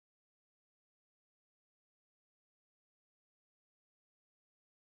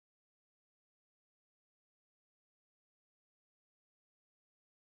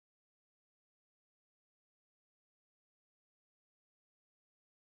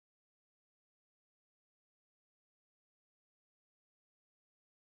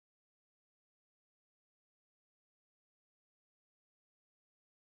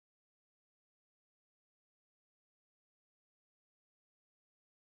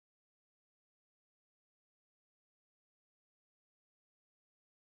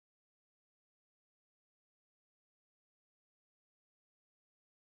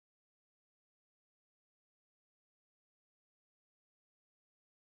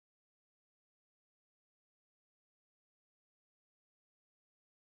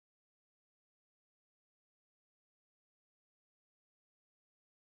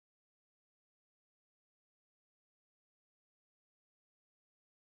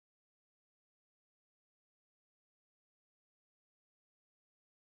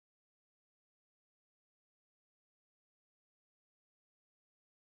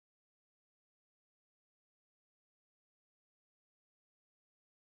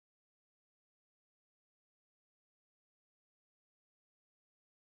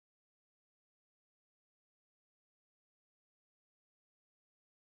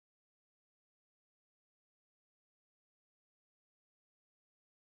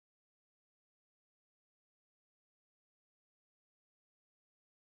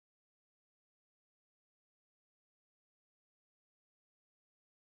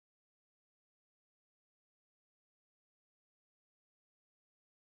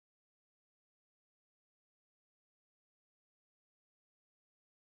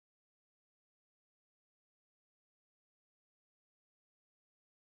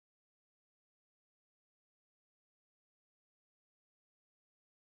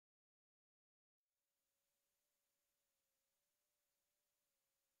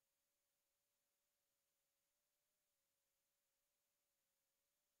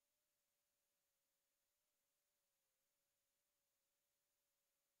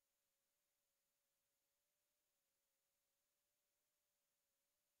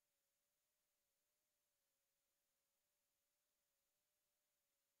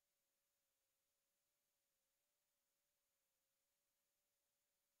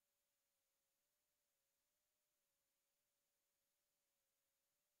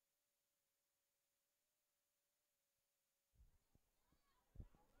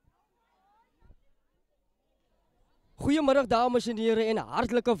Goeiemiddag dames en heren en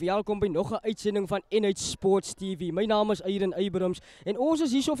hartlike welkom by nog 'n uitsending van NH Sports TV. My naam is Aiden Abrams en ons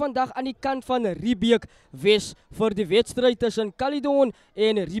is hierso vandag aan die kant van Riebeek-Wes vir die wedstryd tussen Caledon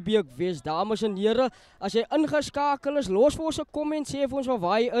en Riebeek-Wes. Dames en heren, as jy ingeskakel is, los vir ons 'n comment, sê vir ons van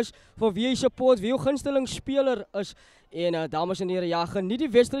waar jy is, vir wie jy support, wie jou gunsteling speler is. En dames en heren, ja, geniet die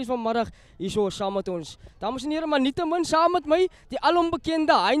wedstrijd vanmiddag hierso saam met ons. Dames en heren, maar nietemin saam met my, die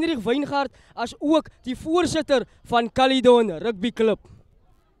alombekende Riebeek-Wes, as ook die voorzitter van Caledon Rugby Club.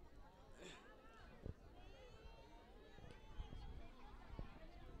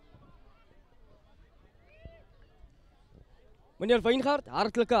 Meneer Wyngaard,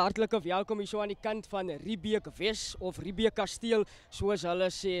 hartlike welkom hier so aan die kant van Riebeek-Wes of Riebeek-Kasteel, soos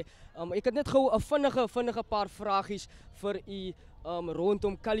hulle sê. Ek het net gou 'n vinnige paar vragies vir u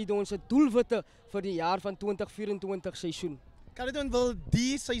rondom Caledon se doelwitte vir die jaar van 2024 seisoen. Caledon wil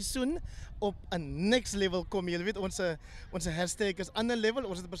die seisoen op 'n next level kom. Jy weet ons hashtag is ander level.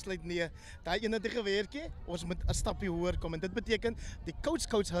 Ons het besluit nee, daai ene gewerkie, ons moet 'n stapie hoër kom en dit beteken die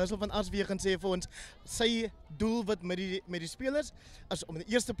coach Hursel van Arswegen sê vir ons sy doelwit met die spelers is om in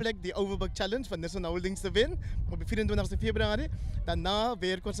die eerste plek die Overbuck Challenge van Nissenholdings te wen op die 24ste Februarie. Daarna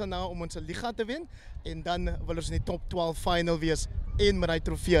werk ons daarna om ons liga te wen en dan wil ons in die top 12 final wees en met die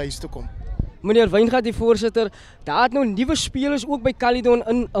trofee huis toe kom. Meneer Wyngaard, die voorzitter, daar het nou nuwe spelers ook by Caledon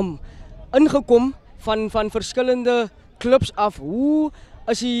ingekom van verskillende clubs af. Hoe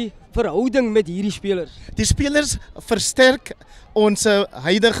is die verhouding met hierdie spelers? Die spelers versterk ons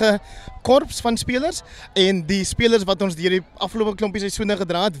huidige korps van spelers en die spelers wat ons deur die afgelope klompie seisoene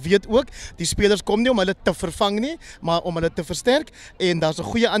gedra het, weet ook, die spelers kom nie om hulle te vervang nie, maar om hulle te versterk en daar's 'n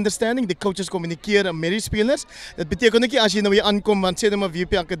goeie understanding, die coaches kommunikeer met die spelers. Dit beteken ook nie as jy nou hier aankom want sê net maar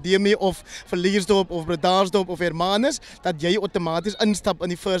WP Akademie of Verliersdorp of Bredasdorp of Hermanus dat jy outomaties instap in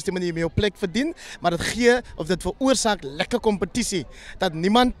die first team en jy jou plek verdien, maar dit gee of dit veroorsaak lekker kompetisie dat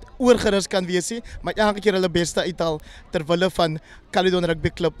niemand oorgerus kan wees nie, maar elke keer hulle beste uithaal ter wille van Caledon Rugby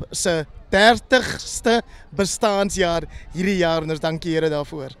Club se 30ste bestaансjaar hierdie jaar en ons dankie Here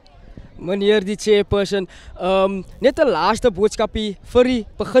daarvoor. Meneer die chairperson, net 'n laaste boodskapie vir die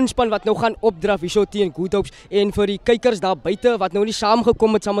beginspan wat nou gaan opdraf hierso teen Good Hopes en vir die kykers daar buite wat nou nie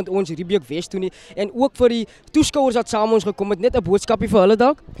saamgekom het saam met ons Riebeek-Wes toe nie en ook vir die toeskouers wat saam ons gekom het, net 'n boodskapie vir hulle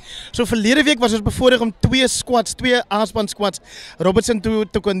dalk. So verlede week was ons bevoorreg om twee A-span squads Robertson toe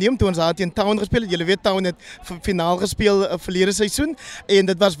kon neem toe ons daar teen Town gespeel het. Julle weet Town het finaal gespeel verlede seisoen en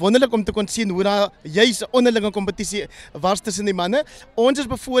dit was wonderlik om te kon sien hoe daar juis 'n onderlinge kompetisie was tussen die manne. Ons is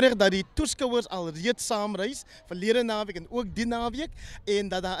bevoorreg dat die toeskouers alreeds saamreis verlede naweek en ook die naweek en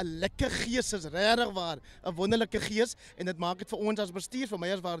dat daar 'n lekker gees is, regtig waar, 'n wonderlike gees en dit maak dit vir ons as bestuur, vir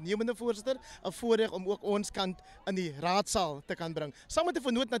my as waarnemende voorsitter, 'n voorreg om ook ons kant in die raadsaal te kan bring. Saam met 'n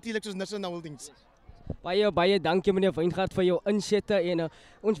vernoot natuurlik soos Nissenholdings. Baie dankie meneer Wyngaard vir jou insette en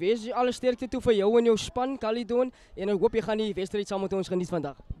ons wens jy alle sterkte toe vir jou en jou span Caledon en ek hoop jy gaan die wedstryd saam met ons geniet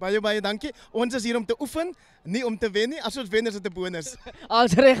vandag. Baie dankie. Ons is hier om te oefen, nie om te wen nie. As ons wen is dit 'n bonus.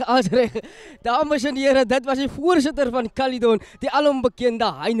 Als reg. Dames en heren, dit was die voorzitter van Caledon, die alombekende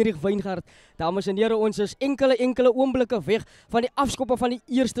Riebeek-Wes. Dames en heren, ons is enkele oomblikke weg van die afskoppe van die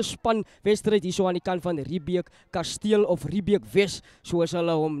eerste span wedstryd hierso aan die kant van Riebeek-Kasteel of Riebeek-Wes, soos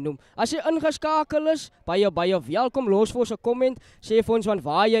hulle hom noem. As jy ingeskakel is, baie welkom, los vir ons 'n comment, sê vir ons van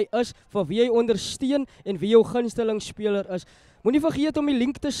waar jy is, vir wie jy ondersteun en wie jou gunsteling speler is. Moenie vergeet om die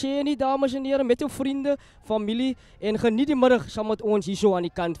link te share nie, dames en heren, met jou vriende, familie en geniet die middag saam met ons hierso aan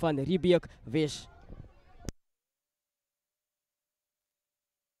die kant van Riebeek-Wes.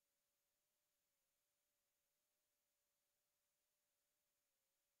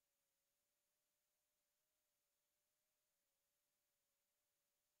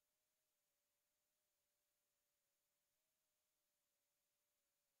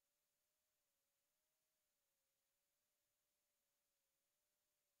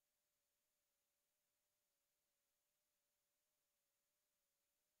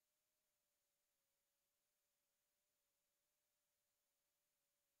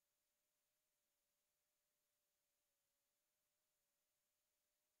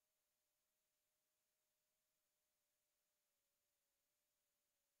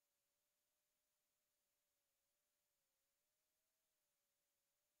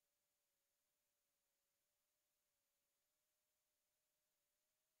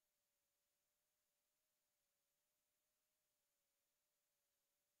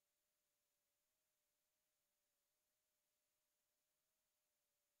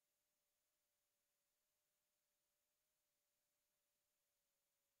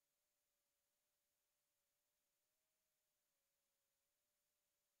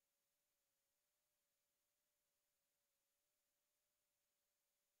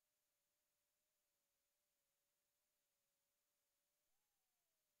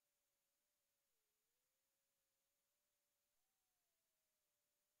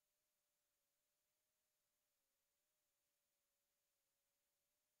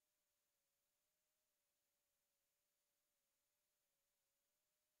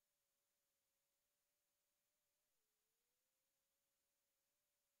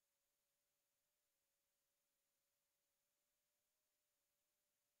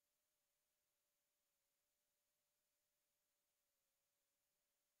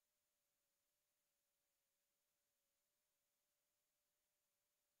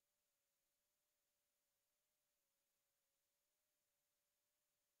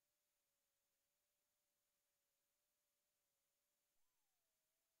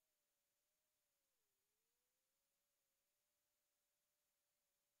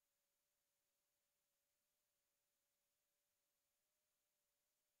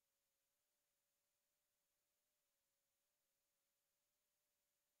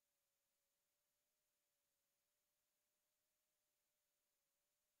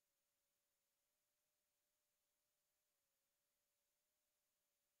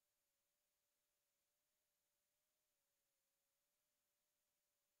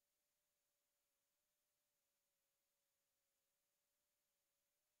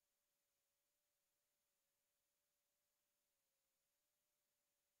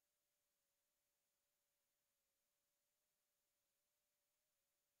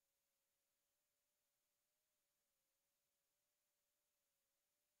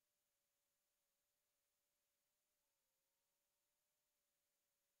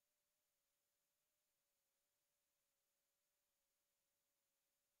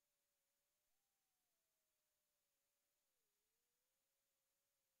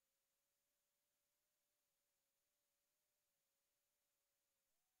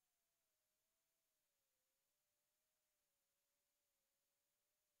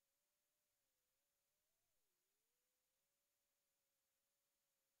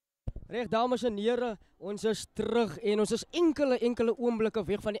 Reg, dames en here, ons is terug en ons is enkele oomblikke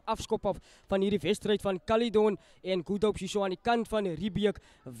weg van die afskop af van hierdie wedstryd van Caledon en Good Hope so aan die kant van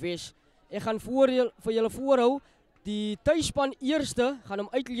Riebeek-Wes. Ek gaan vir julle voorhou, die tuisspan eerste, gaan hom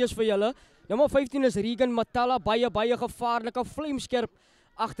uitlees vir julle. Nommer 15 is Regan Matala, baie gevaarlike, vlamskerp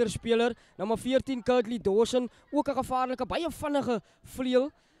agterspeler. Nommer 14 Curtly Dawson, ook 'n gevaarlike, baie vinnige vleuel,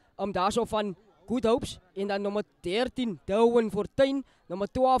 daarso van Good Hopes. En dan nommer 13 Darwin Fortuin, nommer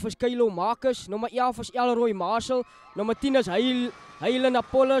 12 is Kylo Marcus, nommer 11 is Elroy Marshall, nommer 10 is Hylen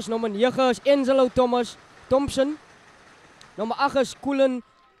Apollos, nommer 9 is Angelo Thompson, nommer 8 is Cullen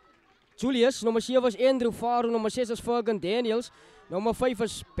Julius, nommer 7 is Andrew Faro, nommer 6 is Fergan Daniels, nommer 5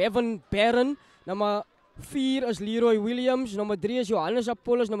 is Bevan Barron, nommer 4 is Leroy Williams, nommer 3 is Johannes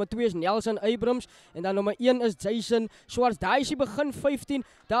Apollos, nommer 2 is Nelson Abrams, en dan nommer 1 is Jason Swarts. Daar is die begin 15,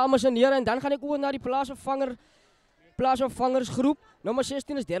 dames en here, en dan gaan ek oor na die plaasvervangersgroep. Nommer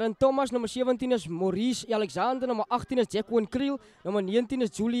 16 is Darren Thomas, nommer 17 is Maurice Alexander, nommer 18 is Jacqueline Creel, nommer 19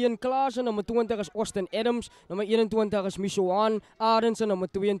 is Julian Klaasen, nommer 20 is Austin Adams, nommer 21 is Mishoan Arendse, nommer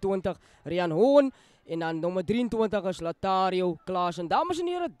 22 Rian Hoon, en dan nommer 23 is Latario Klaasen. Dames en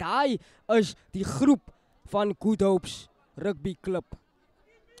here, daai is die groep van Good Hopes Rugby Club.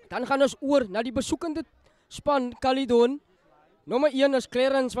 Dan gaan ons oor na die besoekende span Caledon. Nommer 1 is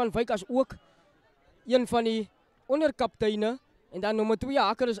Clarence van Wyk, as ook een van die onderkapteine. En dan nommer 2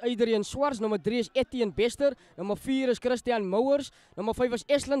 haker is Adrian Swarts, nommer 3 is Etienne Bester, nommer 4 is Christian Mouwers, nommer 5 is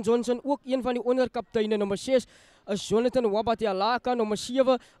Eslan Johnson, ook een van die onderkapteine. Nommer 6 is Jonathan Wabatialaka, nommer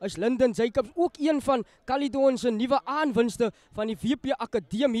 7 is Lyndon Jacobs, ook een van Caledon se nuwe aanwinste van die WP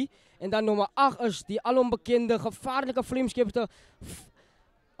Akademie. En dan nommer 8 is die alombekende gevaarlike vlamskerpte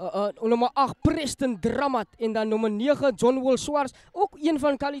nommer 8 Preston Dramat, en dan nommer 9 John Will Swarts, ook een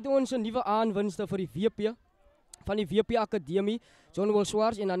van Caledon se nuwe aanwinste vir die WP van die WP Akademie, John Will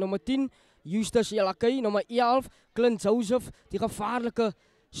Swarts. En dan nommer 10 Eustace Jelakay, nommer 11 Clint Joseph, die gevaarlike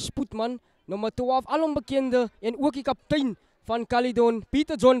spoedman, nommer 12 alombekende en ook die kaptein van Caledon,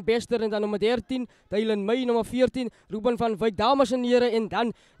 Peter John Bester, en dan nommer 13 Dylan May, nommer 14 Ruben van Wyk, dames en here, en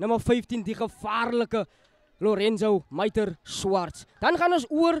dan nommer 15 die gevaarlike Lorenzo Meiter Swarts. Dan gaan ons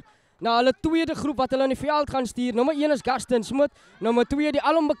oor na hulle tweede groep wat hulle in die veld gaan stuur. Nommer 1 is Gaston Smith, nommer 2 die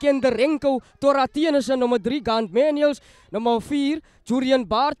alombekende Renko Toratenese, nommer 3 Gant Manuels, nommer 4 Julian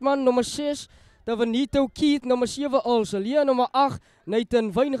Bartman, nommer 6 Davenito Keith, nommer 7 Ulselee, nommer 8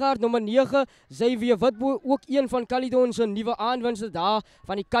 Nathan Weingart, nommer 9 Xavier Witbo, ook een van Caledon se nuwe aanwinste daar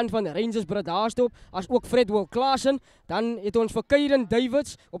van die kant van Rangers Bradastop, as ook Fred Will Klaasen. Dan het ons vir Kayden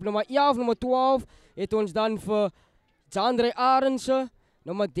Davids op nommer 11, nommer 12 het ons dan vir Jandre Arendse,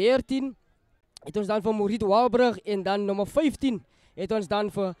 nommer 13 het ons dan vir Maurice Walbrug, en dan nommer 15 het ons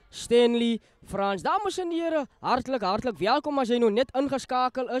dan vir Stanley Frans. Dames en here, hartlik welkom as jy nou net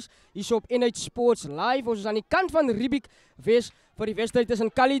ingeskakel is hier op NH Sports Live. Ons is aan die kant van Riebeek-Wes vir die wedstryd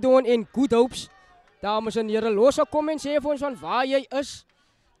tussen Caledon en Good Hopes. Dames en here, los 'n comment, sê vir ons van waar jy is,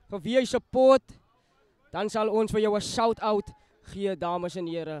 vir wie jy support, dan sal ons vir jou 'n shout-out gee, dames en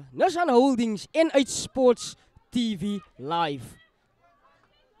here. Nissenholdings NH Sports TV Live.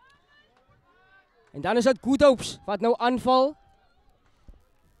 En dan is dit Good Hopes wat nou aanval.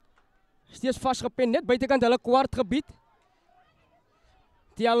 Steeds vasgepen net buitekant hulle kwartgebied.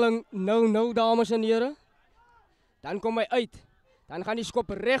 Telling 0-0, dames en here. Dan kom hy uit. Dan gaan die skop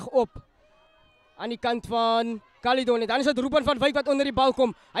reg op aan die kant van Caledon. En dan is dit Ruben van Wyk wat onder die bal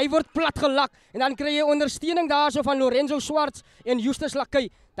kom. Hy word plat gelak. En dan kry jy ondersteuning daarso van Lorenzo Swarts en Eustace Lakay.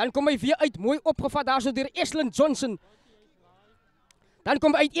 Dan kom hy weer uit, mooi opgevat daarso deur Eslan Johnson. Dan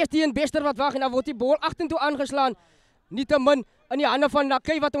kom uit Etienne Bester wat wag, en dan word die bal agtertoe aangeslaan. Nietemin in die hande van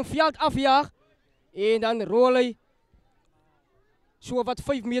Lakay wat hom veld afjaag. En dan rol hy so wat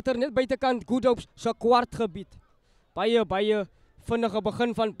 5 meter net buitekant Good Hopes se kwartgebied. Baie vinnige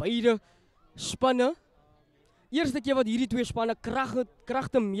begin van beide spanne. Eerste keer wat hierdie twee spanne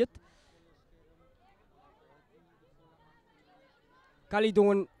kragte meet.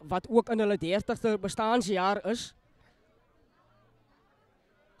 Caledon wat ook in hulle 30ste bestaansjaar is.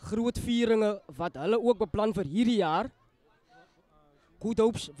 Groot vieringe wat hulle ook beplan vir hierdie jaar. Good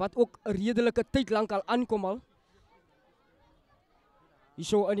Hopes wat ook 'n redelike tyd lank al aankom al.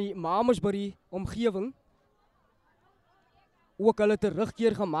 Hierso in die Mamasbury omgewing. Ook hulle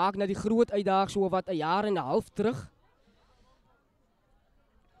terugkeer gemaak na die groot uitdaag so wat 'n jaar en 'n half terug.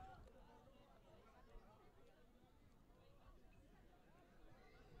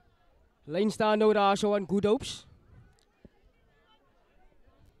 Lyn staan nou daar so aan Good Hopes.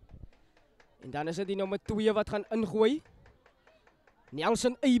 En dan is dit die nommer 2 wat gaan ingooi.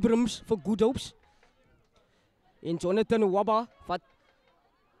 Nelson Abrams vir Good Hopes. En Jonathan Wabba wat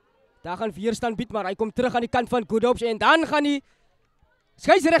Daar gaan weerstand bied, maar hy kom terug aan die kant van Good Hopes en dan gaan die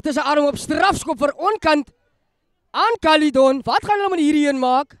skeieregter se arm op strafskop vir onkant aan Caledon. Wat gaan hulle met hierdie een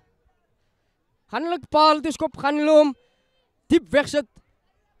maak? Gaan hulle paal toe skop, gaan hulle hom diep wegsit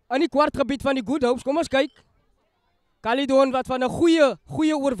in die kwartgebied van die Good Hopes. Kom ons kyk. Caledon wat van 'n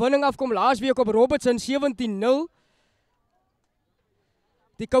goeie oorwinning afkom laasweek op Robertson 17-0.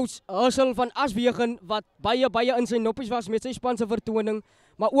 Die coach Ursel van Aswegen wat baie in sy noppies was met sy span se vertoning,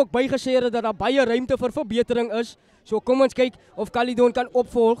 maar ook bygesê het dat daar baie ruimte vir verbetering is. So kom ons kyk of Caledon kan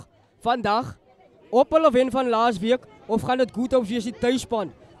opvolg vandag op hulle wen van laasweek of gaan dit Good Hopes wees die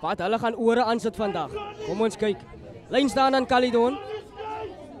tuisspan wat hulle gaan ore aansit vandag. Kom ons kyk. Lyn staan aan Caledon.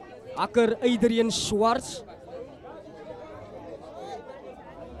 Akker Adrian Swarts.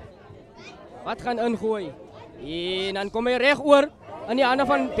 Wat gaan ingooi? En dan kom hy reg oor in die hande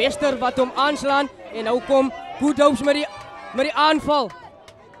van Bester wat hom aanslaan en nou kom Good Hopes met die aanval.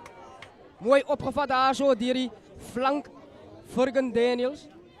 Mooi opgevat daar so deur die flank Fergan Daniels.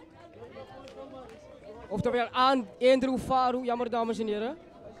 Oftewel aan Andrew Faru, jammer dames en here.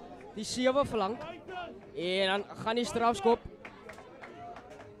 Die 7 flank. En dan gaan die strafskop.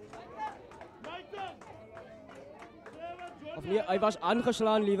 Of nee, hy was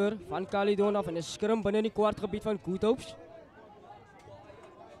aangeslaan liewer van Caledon af en 'n skrim binne die kwartgebied van Good Hopes.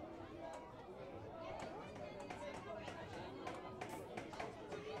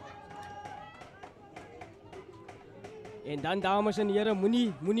 En dan dames en here,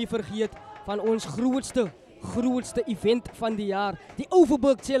 moenie vergeet van ons grootste event van die jaar, die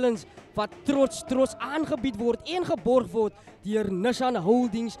Overberg Challenge wat trots aangebied word en geborg word deur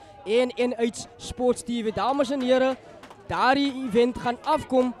Nissenholdings en NH Sports TV. Dames en here, daardie event gaan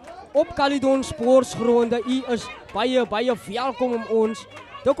afkom op Caledon Sportsgronde. U is baie welkom om ons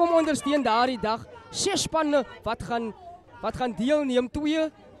te kom ondersteun daardie dag. 6 spanne wat gaan deelneem,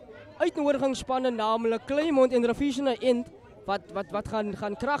 2 uitnodigingsspanne, naamlik Claymont en Revision End wat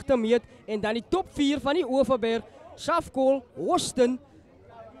gaan kragte meet en dan die top 4 van die Overberg, Safkol, Houston,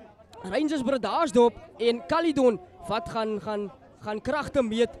 Rangers Bredasdorp en Caledon wat gaan kragte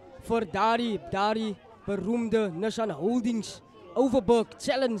meet vir daardie beroemde Nissenholdings Overberg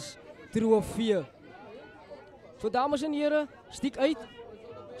Challenge trofee. So dames en here, stiek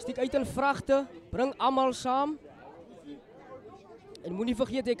uit in vragte, bring almal saam. En moenie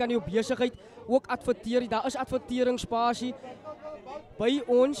vergeet, jy kan jou besigheid ook adverteer. Daar is adverteringsspasie by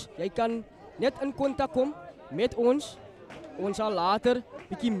ons. Jy kan net in kontak kom met ons. Ons sal later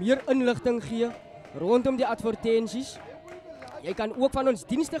bietjie meer inligting gee rondom die advertensies. Jy kan ook van ons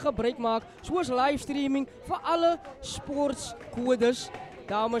dienste gebruik maak, soos livestreaming vir alle sportskodes.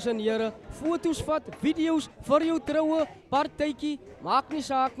 Dames en here, foto's vat, video's vir jou troue, partytjie, maak nie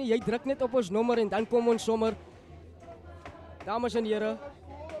saak nie. Jy druk net op ons nommer en dan kom ons sommer. Dames en here,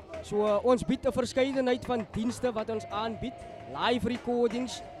 so ons bied 'n verskeidenheid van dienste wat ons aanbied. Live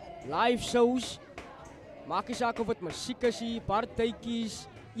recordings, live shows. Maak nie saak of dit musiek is, partytjies,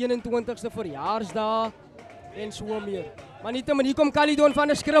 21ste verjaarsdag en so meer. Maar nietemin, hier kom Caledon van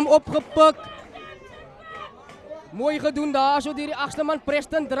 'n skrim opgepik. Mooi gedoen daar, so deur die 8ste man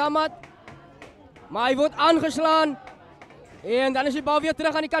Preston Dramat. Maar hy word aangeslaan. En dan is die bal weer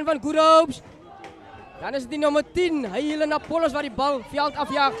terug aan die kant van Good Hopes. Dan is dit die nommer 10, Helena Apollos wat die bal veld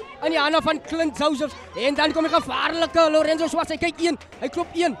afjaag in die hande van Clint Josephs. En dan kom die gevaarlike Lorenzo Swarts, hy kyk 1, hy klop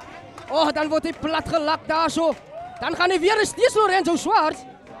 1. Dan word hy plat gelak daar so. Dan gaan hy weer steeds Lorenzo Swarts.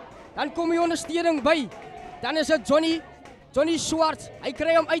 Dan kom die ondersteuning by. Dan is dit Johnny Swarts. Hy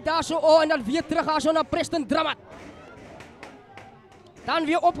kry hom uit daar so en dan weer terug daar so na Preston Dramat. Dan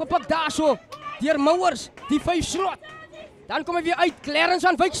weer opgepik daar so deur Mouers, die 5 slot. Dan kom hy weer uit, Clarence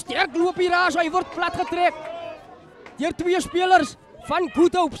van Wyk, sterk loop hier daar so, hy word plat getrek deur 2 spelers van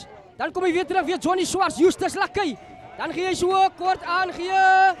Good Hopes. Dan kom hy weer terug, weer Johnny Swarts, Justus Lakkey. Dan gee hy so kort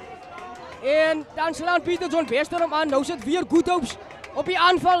aangee. En dan slaan Pieter John Bester hom aan, nou sit weer Good Hopes op die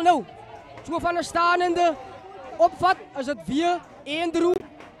aanval nou. So van 'n staanende opvat, is dit weer Andrew.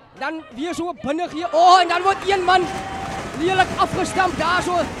 Dan weer so binne gee, en dan word 1 man lelik afgestamp daar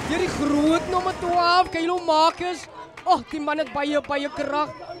so deur die groot nommer 12, Kylo Marcus. Die man het baie krag.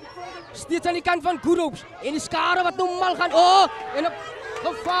 Steeds aan die kant van Good Hopes. En die skare wat nou mal gaan. En 'n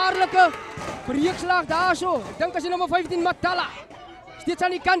gevaarlike breekslag daar so. Ek dink as die nommer 15 Matala. Steeds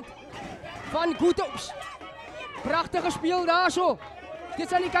aan die kant van Good Hopes. Pragtige speel daar so.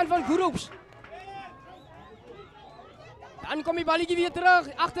 Steeds aan die kant van Good Hopes. Dan kom die balletjie weer terug.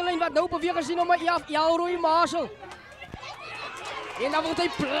 Agterlyn wat nou beweeg is die nommer 11, Elroy Marshall. En dan word hy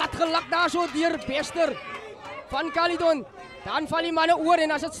plat gelak daar so deur Bester van Caledon. Dan val die manne oor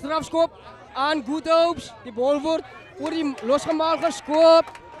en as dit strafskop aan Good Hopes. Die bal word oor die losgemaak geskoop.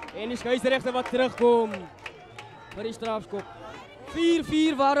 En die skeieregter wat terugkom vir die strafskop.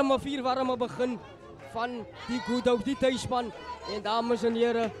 4-4 warme begin van die Good Hope, die tuisspan. En dames en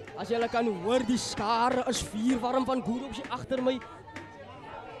here, as julle kan hoor, die skare is 4 warm van Good Hope agter my.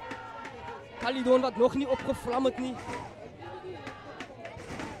 Caledon wat nog nie opgevlam het nie.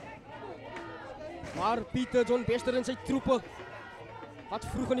 Maar Pieter John Bester en sy troepe wat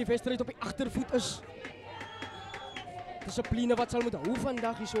vroeg in die wedstryd op die agtervoet is. Dissipline wat sal moet hou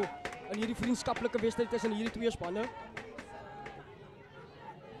vandag hierso in hierdie vriendskaplike wedstryd tussen hierdie twee spanne.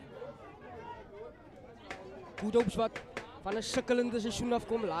 Good Hope wat van 'n sukkelende seisoen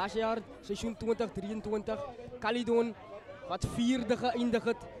afkom laas jaar, seisoen 2023. Caledon wat 4de geëindig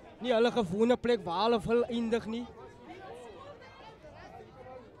het, nie hulle gewone plek waar hulle wil eindig nie.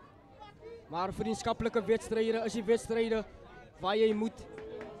 Maar vriendskaplike wedstryde is die wedstryde waar jy moet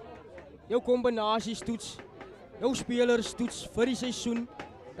jou kombinasies toets, jou spelers toets vir die seisoen,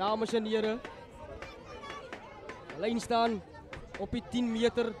 dames en here. Lyn staan op die 10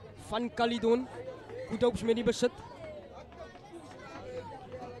 meter van Caledon. Good Hope met die besit.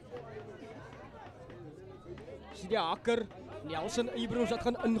 Sien die hakker, Nelson Abrams wat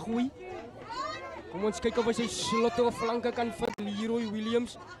gaan ingooi. Kom ons kyk of hy sy slotte of flanke kan vir Leroy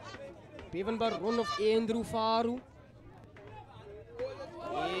Williams. Bevan Baron of Andrew Faru.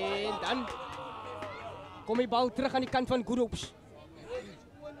 En dan kom die bal terug aan die kant van Good Hope.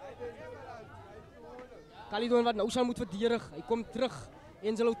 Caledon wat nou sal moet verdedig. Hy kom terug.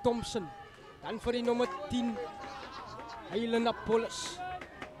 Angelo Thompson. Dan vir die nommer 10. Hylen Apollos.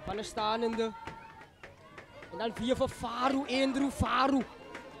 Van 'n staande. En dan weer vir Faru, Andrew Faru.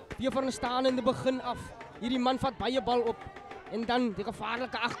 Weer van 'n staande begin af. Hierdie man vat baie bal op. En dan die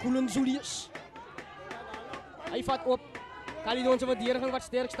gevaarlike Agkoelen Julius. Hy vat op. Caledon se verdediging wat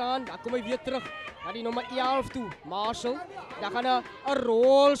sterk staan. Dan kom hy weer terug na die nommer 11 toe. Marshall. Dan gaan 'n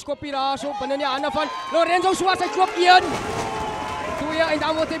rolskopie daarso binne die hande van Lorenzo Swarts. Hy klop 1. 2 en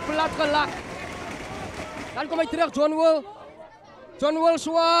dan word hy plat gelak. Dan kom hy terug John Will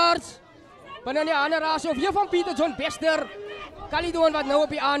Swarts. Binne die hande daarso weer van Pieter John Bester. Caledon wat nou op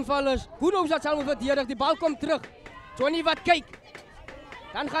die aanval is. Good Hope wat sal moet verdedig. Die bal kom terug. Johnny wat kyk.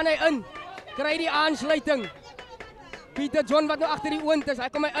 Dan gaan hy in. Kry die aansluiting. Pieter John wat nou agter die oond is. Hy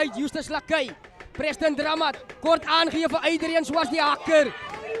kom hy uit. Justus Lakay. Preston Dramat. Kort aangegee vir Adrian Swarts die hakker.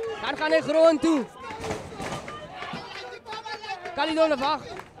 Dan gaan hy grond toe. Caledon wag.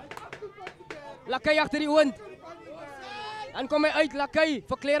 Lakay agter die oond. Dan kom hy uit Lakay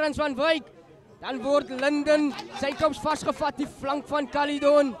vir Clarence van Wyk. Dan word Linden sy kops vasgevat die flank van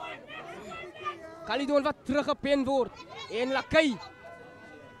Caledon. Caledon wat teruggepen word. En Lakay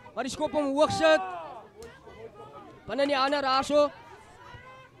wat die skop omhoog sit. Binne die ander daarso.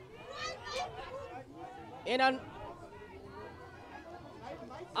 En dan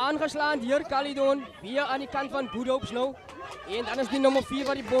aangeslaan deur Caledon weer aan die kant van Good Hope nou. En dan is die nommer 4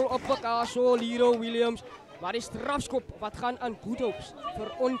 wat die bal oppak daarso, Leroy Williams. Maar die strafskop wat gaan aan Good Hope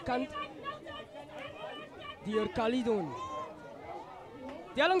vir onkant deur Caledon.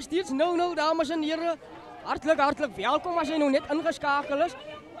 Telling steeds 0-0 dames en here. Hartlik welkom as jy nou net ingeskakel is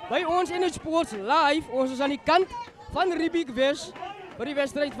by ons in Sports Live. Ons is aan die kant van Riebeek-Wes vir die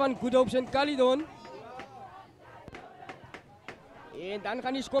wedstryd van Good Hope en Caledon. En dan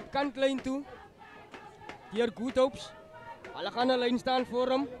gaan die skop kantlyn toe deur Good Hope. Hulle gaan 'n lyn staan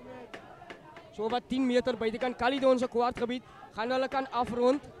vorm. So wat 10 meter buitekant Caledon se kwartgebied gaan hulle kan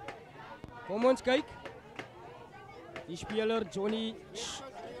afrond. Kom ons kyk. Die speler Johnny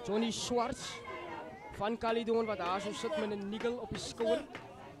Swarts van Caledon wat daar so sit met 'n nigel op die skouer.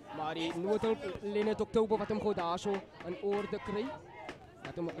 Maar die noodhulp Lenet Oktober wat hom gou daar so in orde kry.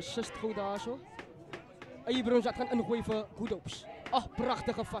 Wat hom 'n assist gou daar so. Abrams wat gaan ingooi vir Good Hope. Ag,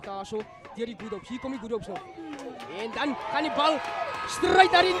 pragtige vat daar so deur die Good Hope. Hier kom die Good Hope nou. En dan gaan die bal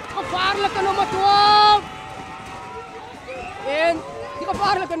stryd na die gevaarlike nommer 12. En die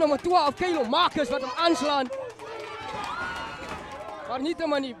gevaarlike nommer 12, Kilo Marcus wat hom aanslaan. Maar niet te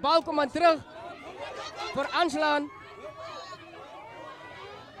man, die bal komt aan terug voor aanslaan.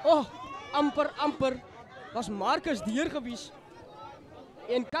 Oh, amper was Marcus deur gewees.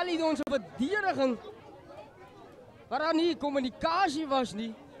 En Caledon se verdediging waar daar nie kommunikasie was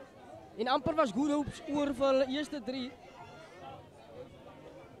nie. En amper was Good Hope oor vir hulle eerste 3.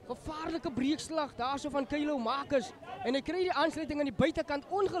 Gevaarlike breekslag daarso van Kilo Marcus. En hy kry die aansluiting aan die buitekant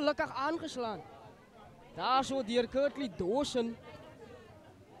ongelukkig aangeslaan. Daarso deur Kurtley Dawson.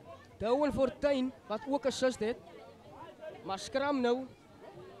 Douwen Fortuin wat ook assist het. Maar skram nou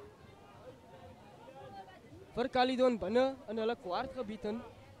vir Caledon binne in hulle kwartgebied in.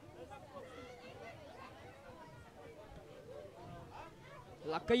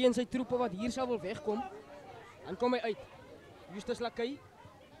 Lakai en sy troepe wat hier sal wil wegkom. Dan kom hy uit. Justus Lakai.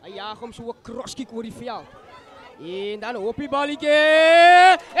 Hy jaag hom so 'n crosskick oor die veld. En dan op die balletjie.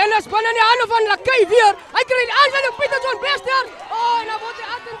 En is binne in die hande van Lakai weer. Hy kry die aanval op Peterson Bester. En dan word hy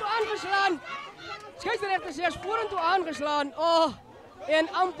agtertoe aangeslaan. Skeieregter sê hy is vorentoe aangeslaan. En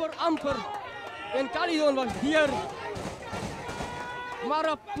amper. En Caledon was hier.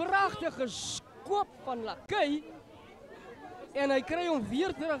 Maar 'n pragtige skoop van Lakai. En hy kry hom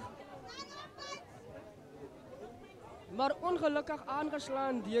weer terug. Maar ongelukkig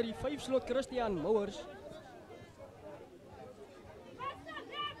aangeslaan deur die 5-slot Christian Mouwers.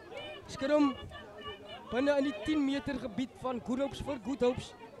 Skrum binne in die 10 meter gebied van Goodhopes vir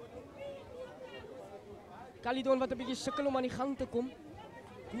Goodhopes. Caledon wat 'n bietjie sukkel om aan die gang te kom.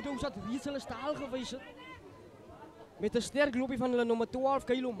 Goodhopes wat reeds hulle staal gewys het. Met 'n sterk loopie van hulle nommer 12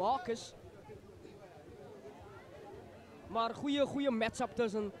 Kilo Marcus. Maar goeie match-up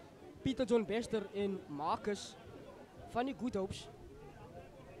tussen Peterson Bester en Marcus van die Goodhopes.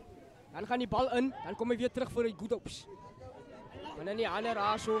 Dan gaan die bal in, dan kom hy weer terug vir die Goodhopes. En in die ander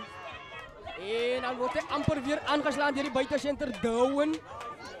raso. En dan word hy amper weer aangeslaan deur die buitesenter Douwen.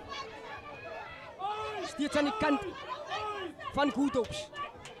 Steeds aan die kant van Goodhopes.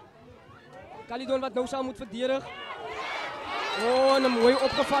 Caledon wat nou saam moet verdedig. En 'n mooi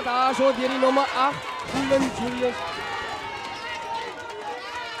opgevat daar so deur die nommer 8, Julian Julius.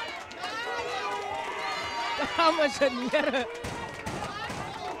 Dames en heren.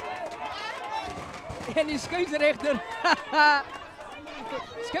 En die scheidsrechter.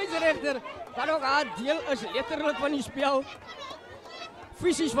 Scheidsrechter kan ook haar deel is letterlijk van die spel.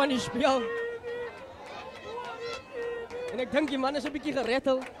 Fysisch van die spel. En ik denk die man is een beetje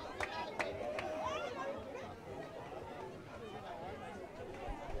geretteld.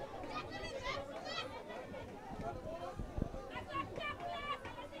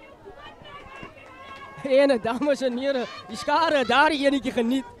 En dames en heren, die skare daar die enetjie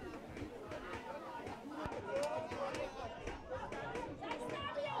geniet.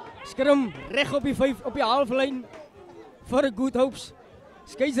 Skrum reg op die 5 op die halflyn vir die Goodhopes.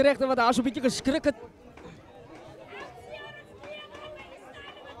 Skeieregter wat daar so 'n bietjie geskrik het.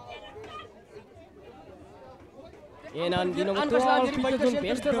 En dan die nommer 12 Peterson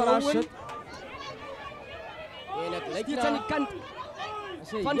Bester wat daar sit. En dit lyk iets aan die kant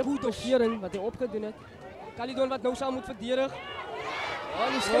van Goodhopes wat hy opgedoen het. Caledon wat nou saam moet verdedig.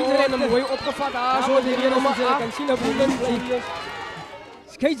 Die skeieregter mooi opgevat daar so deur die nommer 8. Kan sien op die lyn.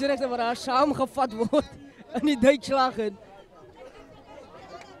 Skeieregter wat daar saamgevat word in die duikslag in.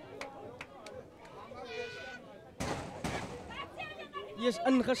 Hy is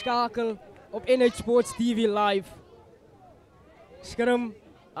ingeskakel op NH Sports TV live. Skrum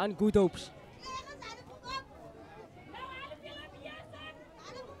aan Goodhopes.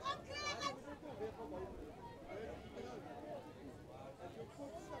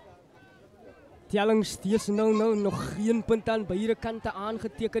 Telling steeds nou nog geen punt aan beide kante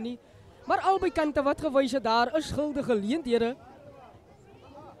aangeteken nie. Maar albei kante wat gewys het daar is guldige geleenthede.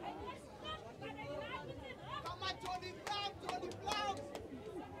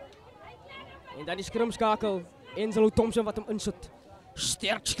 En dan die skrimskakel Angelo Thompson wat hom insit.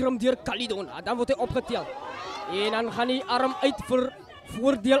 Sterk skrim deur Caledon. Dan word hy opgetel. En dan gaan die arm uit vir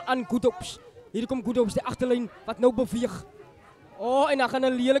voordeel aan Goodhopes. Hier kom Goodhopes die agterlyn wat nou beweeg. En dan gaan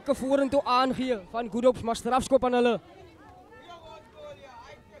 'n lelike vorentoe aangee van Goodhopes, maar strafskop aan hulle.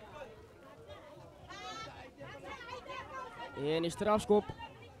 En die strafskop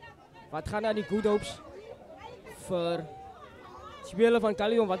wat gaan aan die Goodhopes vir speler van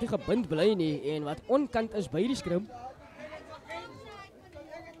Caledon wat nie gebind bly nie en wat onkant is by die skrim.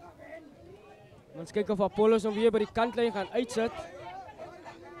 Ons kyk of Apollos hom weer by die kantlyn gaan uitsit.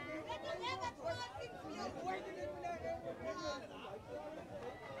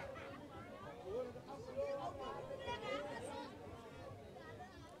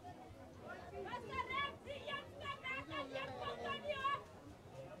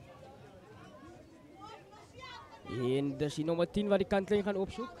 En dis die nommer 10 wat die kantlyn gaan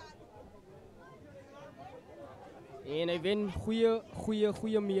opsoek. En hy wen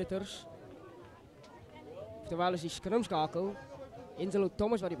goeie meters. Terwyl is die skrimskakel Angelo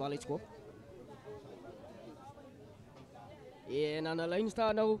Thomas wat die bal uitskop. En aan die lyn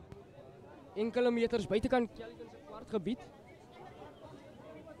staan nou enkele meters buitekant Caledon se kwart gebied.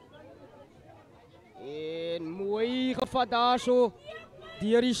 En mooi gevat daar so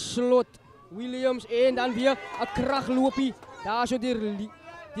deur die slot. Williams en dan weer 'n kragloopie. Daar so deur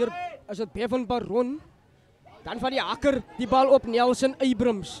is dit Bevan Baron. Dan van die hakker die bal op Nelson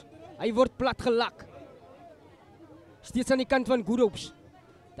Abrams. Hy word plat gelak. Steeds aan die kant van Goodhopes.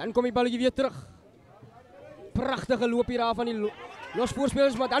 Dan kom die balletjie weer terug. Pragtige loop hier af van die los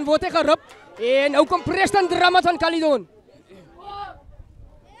voorspelers, maar dan word hy gerip. En nou kom Preston Dramat van Caledon.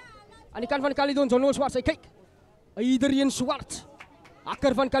 Aan die kant van Caledon, John Swart, hy kyk. Iedereen swart.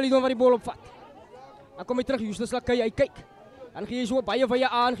 Hakker van Caledon wat die bal opvat. Dan kom hy terug, Justus Lakay, hy kyk. Dan gee hy so baie vye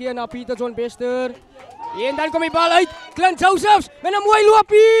aangee na Pieter John Bester. En dan kom die bal uit. Clint Josephs met 'n mooi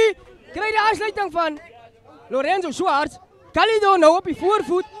loopie. Kry die aansluiting van Lorenzo Swarts. Caledon nou op die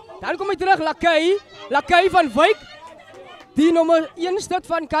voorvoet. Dan kom hy terug, Lakay van Wyk. Die nommer 1 stud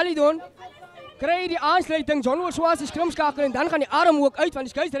van Caledon. Kry die aansluiting, John Swarts die skrimskakel en dan gaan die arm ook uit van die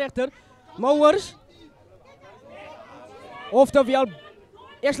skeieregter. Mowers. Oftewel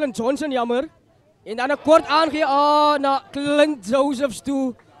Ashlyn Johnson, jammer. En dan 'n kort aangee na Clint Josephs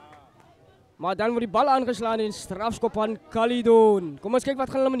toe. Maar dan word die bal aangeslaan en strafskop van Caledon. Kom ons kyk wat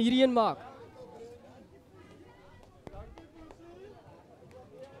gaan hulle met hierdie een maak.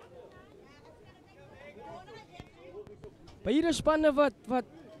 Beide spanne wat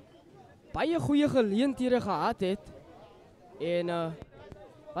baie goeie geleenthede gehad het en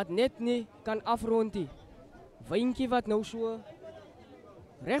wat net nie kan afrond nie. Wyntjie wat nou so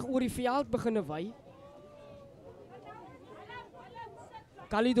reg oor die veld beginne wy.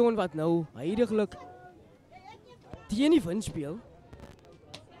 Caledon wat nou heidiglik teen die wind speel.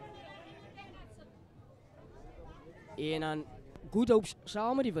 En dan Good Hope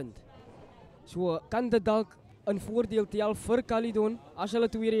saam met die wind. So kan dit dalk 'n voordeel tel vir Caledon as hulle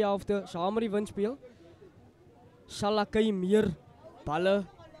tweede helfte saam met die wind speel. Sal Lakay meer balle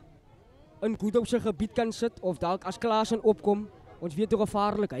in Good Hope se gebied kan sit of dalk as Klaasen opkom, ons weet hoe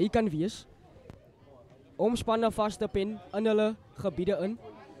gevaarlik hy kan wees om spanne vas te pen in hulle gebiede in.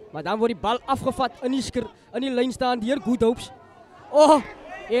 Maar dan word die bal afgevat in die lyn staan deur Good Hopes.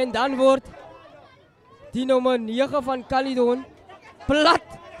 En dan word die nommer 9 van Caledon plat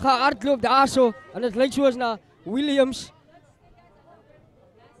gehardloop daarso en dit lyk soos na Williams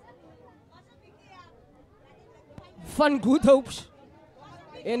van Good Hopes.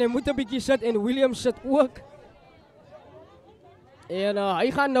 En hy moet 'n bietjie sit en Williams sit ook. En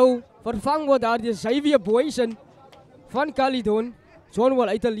hy gaan nou vervang word daar die Xavier Boysen van Caledon. John wel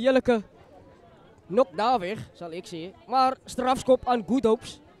uit 'n lelike nok daar weg, sal ek sê. Maar strafskop aan Good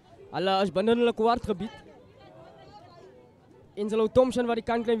Hopes. Hulle is binne hulle kwartgebied. Angelo Thompson wat die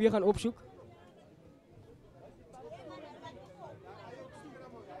kantlyn weer gaan opsoek.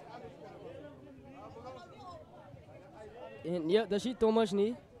 En ja, dis nie Thomas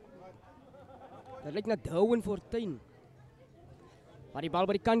nie. Dit lyk na Douwen Fortuin. Maar die bal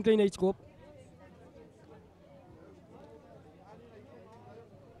by die kantlyn uitskop.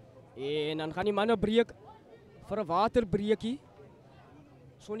 En dan gaan die manne breek vir 'n waterbreekie.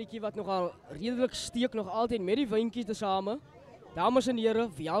 Sonnetjie wat nogal redelik steek nog altyd met die wyntjies tesame. Dames en here,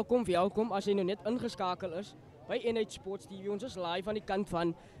 welkom as jy nou net ingeskakel is by NH Sports TV. Ons is live aan die kant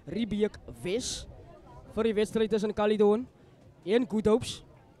van Riebeek-Wes vir die wedstryd tussen Caledon en Good Hopes.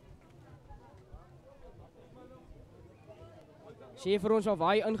 Sê vir ons of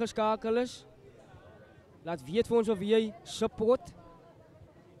hy ingeskakel is. Laat weet vir ons of jy support.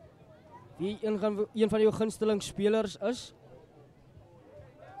 Wie een van jou gunsteling spelers is.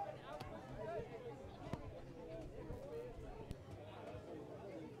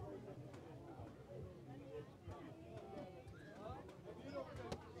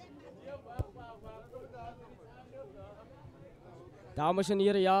 Dames en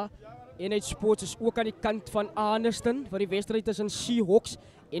here, ja, NH Sports is ook aan die kant van Arniston vir die wedstryd tussen Seahawks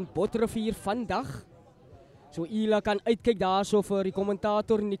en Botterivier vandag. So Ila kan uitkyk daarso vir die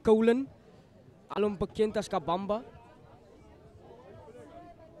kommentator in die Caledon, alom bekend as Kabamba.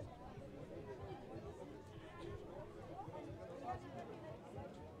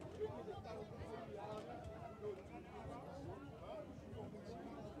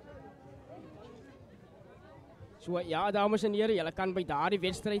 So ja, dames en here, julle kan by daardie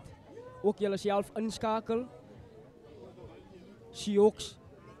wedstryd ook julleself inskakel. Seahawks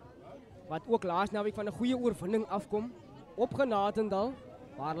wat ook laas naweek van 'n goeie oorwinning afkom op Genadendal,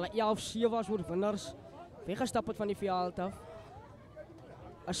 waar hulle 11-7 as oorwinners weggestap het van die veld af.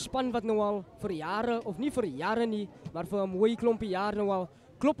 'n Span wat nou al vir jare, of nie vir jare nie, maar vir 'n mooi klompie jaar nou al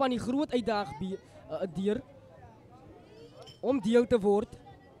klop aan die groot uitdaging deur om deel te word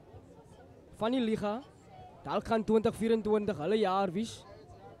van die liga. Dalk gaan 2024 hulle jaar wees.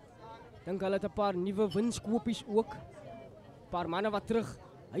 Dink hulle het 'n paar nuwe winskoopies ook. 'n Paar manne wat terug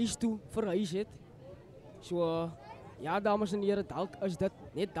huis toe verhuis het. So ja, dames en here, dalk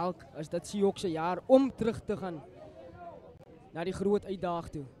is dit Seahawks se jaar om terug te gaan na die groot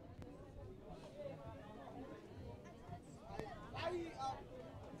uitdaging toe.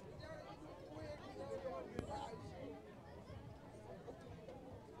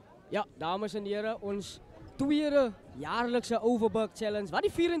 Ja, dames en heren, ons tweede jaarlikse Overbuck Challenge, wat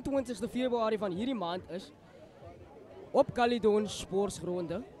die 24ste Februarie van hierdie maand is, op Caledon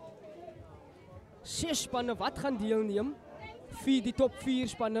Sportsgronde. 6 spanne wat gaan deelneem, die top 4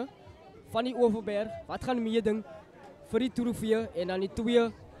 spanne van die Overberg, wat gaan meeding vir die trofee, en dan die 2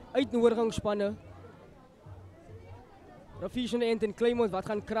 uitnodigingsspanne, Revision en Claymont wat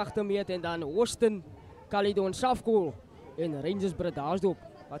gaan kragte meet, en dan Houston, Caledon, Safkool en Rangers Bredasdorp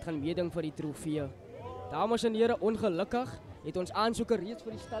wat gaan meeding vir die trofee. Dames en heren, ongelukkig het ons aansoeke reeds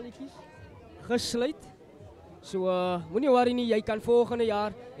vir die stalletjies gesluit. So moenie worry nie, jy kan volgende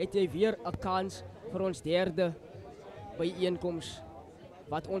jaar het jy weer 'n kans vir ons derde byeenkoms.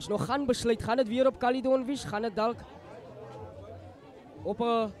 Wat ons nog gaan besluit, gaan dit weer op Caledon wees, gaan dit dalk op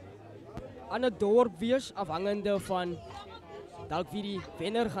 'n ander dorp wees, afhangende van dalk wie die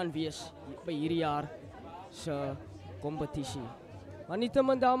wenner gaan wees by hierdie jaar se kompetisie. Maar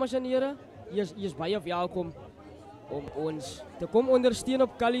nietemin, dames en heren, jy is baie welkom om ons te kom ondersteun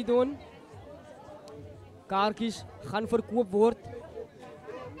op Caledon. Kaartjies gaan verkoop word.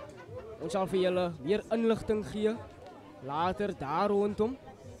 Ons sal vir julle meer inligting gee later daar rondom.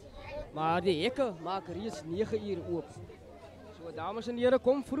 Maar die hekke maak reeds 9 uur oop. So dames en heren,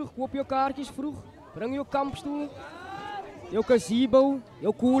 kom vroeg, koop jou kaartjies vroeg. Bring jou kampstoel, jou gazebo,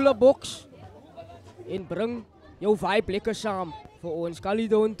 jou koele box en bring jou vibe lekker saam vir ons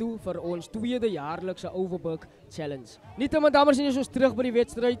Caledon toe vir ons tweede jaarlikse Overbuck Challenge. Nietemin, dames en heren, ons terug by die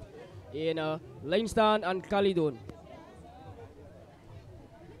wedstryd en lyn staan aan Caledon.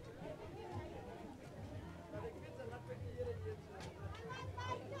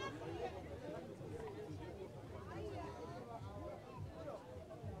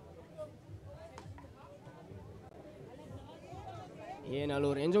 En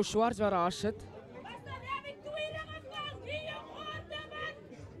Lorenzo Swarts waar daar sit.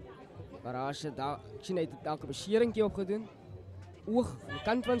 Waar daar sit, daar, ek sien hy het dalk 'n beseringkie opgedoen. Oog, aan die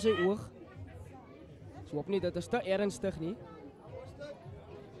kant van sy oog. So hoop nie, dit is te ernstig nie.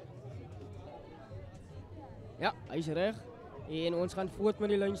 Ja, hy is reg. En ons gaan voort met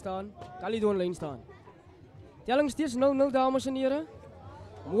die lyn staan. Caledon lyn staan. Telling steeds 0-0, dames en heren.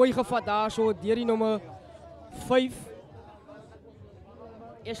 Mooi gevat daar so deur die nommer 5.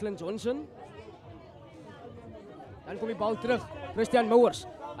 Ashlyn Johnson. Dan kom die bal terug. Christian Mouwers.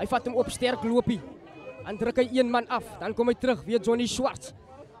 Hy vat hom op, sterk loopie. Dan druk hy 1 man af. Dan kom hy terug, weer Johnny Swarts.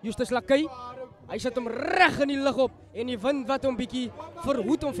 Justus Lakay. Hy sit hom reg in die lug op. En die wind wat hom bietjie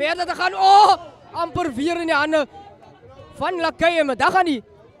verhoed om verder te gaan. Oh! Amper weer in die hande van Lakay. En dan gaan die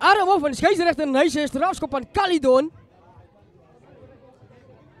arm op van skeieregter en hy sê strafskop aan Caledon.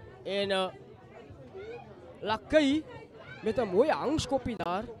 En Lakay met 'n mooi hangskoppie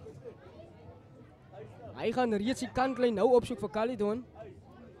daar. Hy gaan reeds die kantlyn nou opsoek vir Caledon.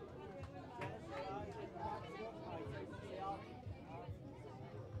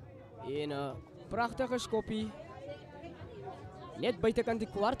 En pragtige skoppie. Net buitekant die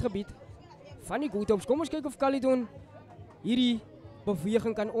kwartgebied van die Goldhops. Kom ons kyk of Caledon hierdie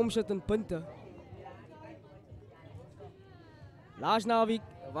beweging kan omsit in punte. Laas naweek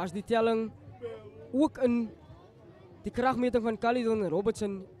was die telling ook in die kragmeting van Caledon en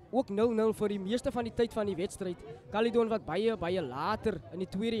Robertson ook 0-0 vir die meeste van die tyd van die wedstryd. Caledon wat baie later in die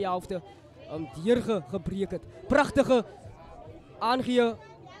tweede helfte deurgebreek het. Pragtige aangee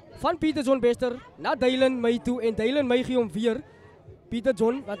van Pieter John Bester na Dylan May toe en Dylan May gee hom weer. Pieter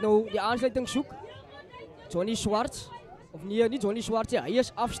John wat nou die aansluiting soek. Johnny Swarts, of nee, nie Johnny Swarts, hy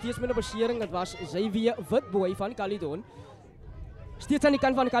is af steeds met 'n besering. Dit was Xavier Witboy van Caledon. Steeds aan die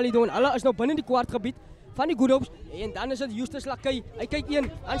kant van Caledon. Hulle is nou binne die kwartgebied van die Goodhops en dan is dit Justus Lakay. Hy kyk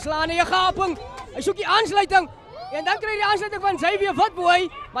een, dan slaan hy 'n gaping. Hy soek die aansluiting en dan kry hy die aansluiting van Xavier Witboy,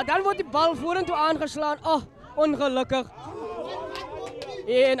 maar dan word die bal vorentoe aangeslaan. Oh, ongelukkig.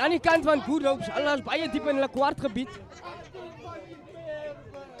 En aan die kant van Goodhops, hulle is baie diep in hulle kwartgebied.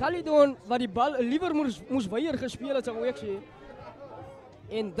 Caledon wat die bal liewer moes weier gespeel het, sou ek sê.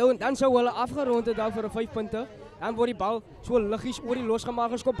 En dan sou hulle afgerond het daar vir 'n 5 punte. Dan word die bal so liggies oor die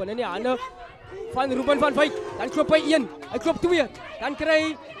losgemaak geskop binne in die hande van Ruben van Wyk. Dan klop hy 1, hy klop 2. Dan kry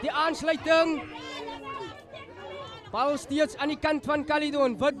hy die aansluiting. Bal steeds aan die kant van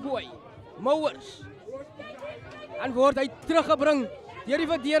Caledon, Witboy, Mouwers. Dan word hy teruggebring deur die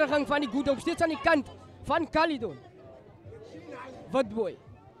verdediging van die Goodhops, steeds aan die kant van Caledon. Witboy,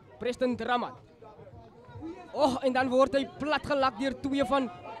 Preston Dramat. Oh, en dan word hy platgelak deur 2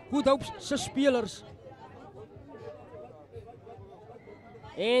 van Goodhops se spelers.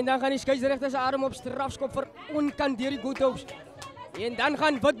 En dan gaan die skeieregter se arm op strafskop vir onkant deur die Goodhops. En dan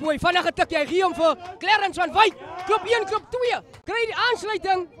gaan Witbooi vinnig 'n tikkie. Hy gee hom vir Clarence van Wyk. Klop 1, klop 2. Kry die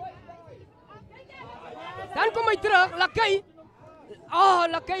aansluiting. Dan kom hy terug, Lakay.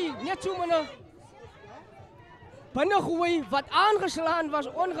 Lakay, net so minne. Binnegooi wat aangeslaan was,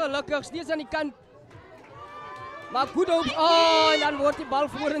 ongelukkig, steeds aan die kant. Maar Good Hopes, en dan word die bal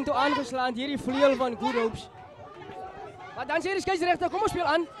vorentoe aangeslaan, hierdie vleuel van Good Hopes. Maar dan sê die skeieregter, kom ons speel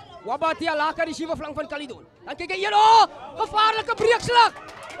aan. Wabati Alaka, die sewe flank van Caledon. Dan kyk hy, gevaarlike breekslag.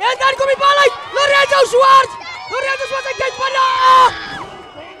 En dan kom die bal uit, Lorenzo Swarts. Lorenzo Swarts, hy kyk van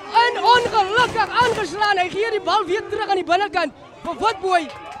en ongelukkig aangeslaan. Hy gee die bal weer terug aan die binnekant vir Witbooi.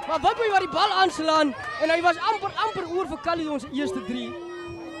 Maar Witbooi wat die bal aanslaan en hy was amper oor vir Caledon se eerste 3.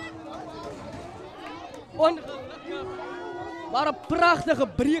 Ongelukkig. Maar 'n pragtige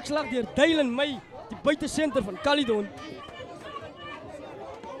breekslag deur Dylan May, die buitesenter van Caledon.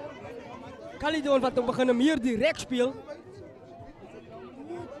 Caledon wat begin meer direk speel.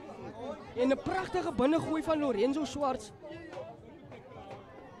 En 'n pragtige binnegooi van Lorenzo Swarts.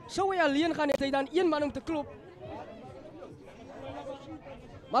 Sou hy alleen gaan, het hy dan een man om te klop.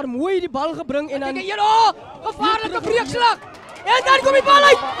 Maar mooi die bal gebring en dan gevaarlike breekslag. En dan kom die bal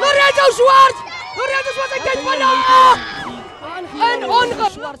uit. Lorenzo Swarts. Lorenzo Swarts, hy kyk van en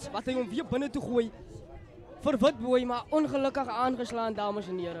ongelukkig wat hy hom weer binne toe gooi vir Witbooi, maar ongelukkig aangeslaan, dames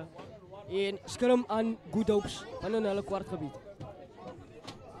en here. En skrim aan Good Hopes binne in hulle kwartgebied.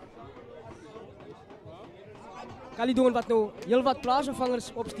 Caledon wat nou heelwat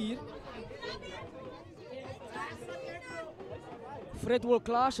plaasvervangers opstuur. Fred Will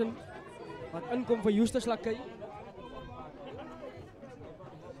Klaasen wat inkom vir Justus Lakay.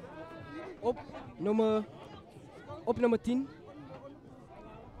 Op nummer 10.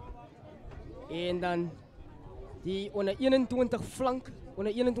 En dan die onder 21 flank,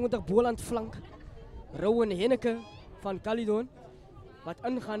 onder 21 Boland flank. Rowan Henneke van Caledon wat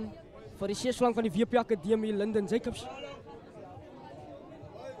ingaan vir die 6 flank van die WP Akademie Linden Jacobs.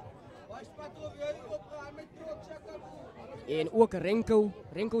 En ook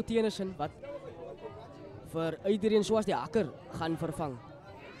Renko Tennyson wat vir Adrian soos die hakker gaan vervang.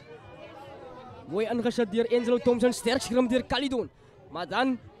 Mooi ingesit deur Angelo Thompson, sterk skrim deur Caledon. Maar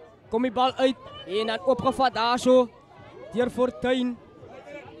dan kom die bal uit en dan opgevat daarso deur Fortuin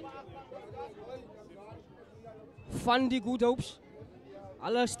van die Good Hopes.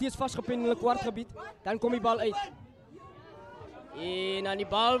 Alle steeds vasgepen in hulle kwartgebied. Dan kom die bal uit. En dan die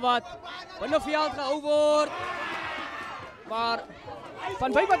bal wat binneveld gehou word. Maar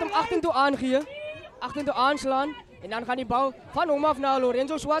Van Wyk wat hom agtertoe aangee, agtertoe aanslaan en dan gaan die bal van hom af na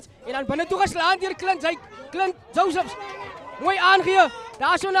Lorenzo Swarts en dan binne toe geslaan deur Clint Josephs. Mooi aangee.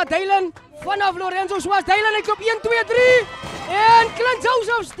 Daarso na Dylan vanaf Lorenzo Swarts. Dylan hy klop 1 2 3 en Clint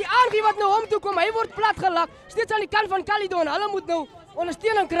Josephs die aangee wat nou hom toe kom. Hy word plat gelak. Steeds aan die kant van Caledon. Hulle moet nou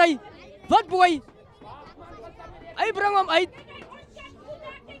ondersteuning kry. Witbooi. Hy bring hom uit.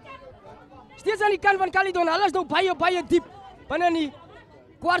 Steeds aan die kant van Caledon. Hulle is nou baie diep binne in die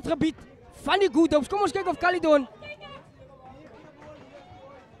kwartgebied van die Good Hopes. Kom ons kyk of Caledon.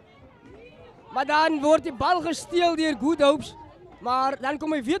 Maar dan word die bal gesteel deur Good Hopes. Maar dan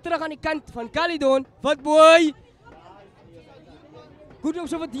kom hy weer terug aan die kant van Caledon. Witbooi. Good Hopes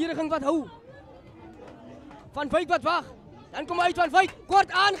se verdediging wat hou. Van Wyk wat wag. Dan kom hy uit van Wyk.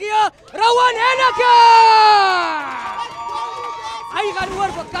 Kort aangee. Rowan Henneke! Hy gaan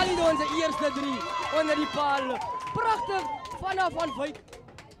oor vir Caledon se eerste 3 onder die paal. Pragtig vanaf van Wyk.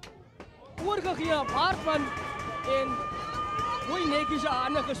 Oorgegee op Hartman en mooi netjies aan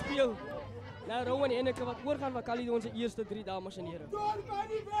hande gespeel. Nou Rowan Henneke wat oorgaan van Caledon se eerste 3 dames en here.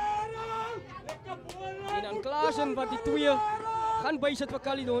 En dan Klaasen wat die 2 gaan bysit vir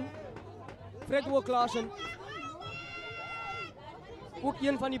Caledon. Fred Will Klaasen. Ook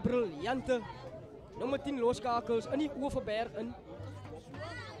een van die briljante nommer 10 loskakels in die Oeverberg in.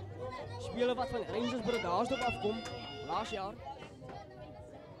 Speler wat van Rangers Bredasdorp afkom laas jaar.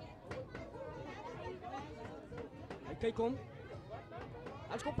 Hy kyk hom.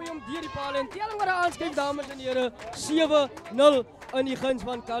 Hy skop hom deur die paal en telling wat daar aanskryf dames en here 7-0 in die guns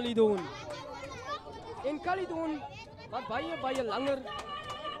van Caledon. En Caledon wat baie langer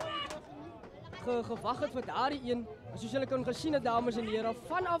gewag het vir daardie een. Soos julle kan gesien het dames en here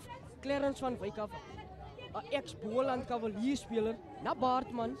vanaf Clarence van Wyk af, 'n ex-Boland Kavalierspeler na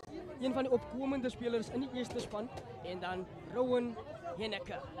Baartman, een van die opkomende spelers in die eerste span en dan Rowan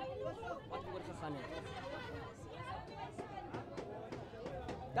Henneke wat oorgegaan het.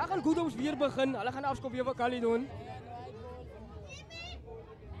 Daar gaan Good Hopes weer begin. Hulle gaan afskop weer vir Caledon.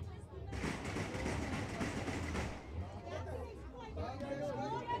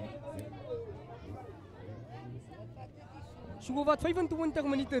 So wat 25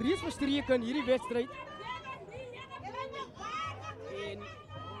 minute reeds verstreek in hierdie wedstryd. En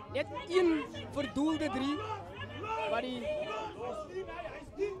net een verdoelde 3 wat die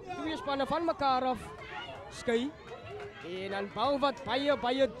twee spanne van mekaar af skei. En dan bal wat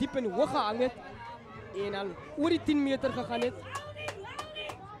baie diep en hoog gehang het. En dan oor die 10 meter gegaan het.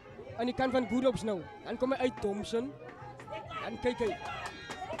 Aan die kant van Goodhopes nou. Dan kom hy uit Thompson. Dan kyk hy.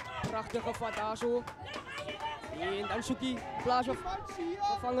 Pragtige vat daar so. En dan soek hy plaas of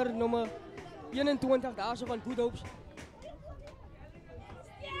vervanger nommer 21 daar so van Goodhopes.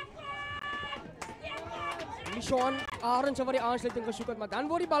 Sean Arends wat die aansluiting gesoek het, maar dan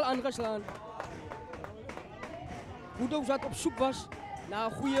word die bal aangeslaan. Goodhopes wat op soek was na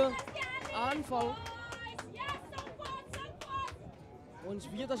 'n goeie aanval. Ons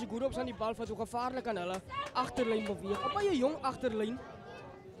weet as die Goodhopes aan die bal vat, hoe gevaarlik kan hulle agterlyn beweeg. 'n Baie jong agterlyn.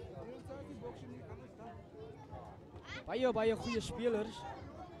 Baie goeie spelers.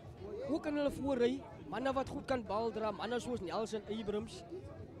 Hoe kan hulle voorry? Manne wat goed kan bal dra, manne soos Nelson Abrams,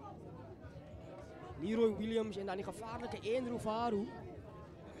 Leroy Williams en dan die gevaarlike Andrew Faru.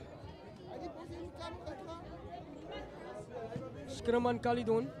 Skrim aan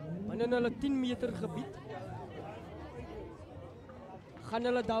Caledon, binne hulle 10 meter gebied. Gaan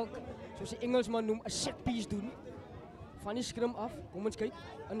hulle dalk, soos die Engelsman noem, 'n set piece doen. Van die skrim af, kom ons kyk,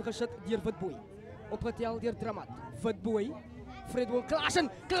 ingesit deur Witboy. Opgetel deur Dramat. Witboy, Fredwell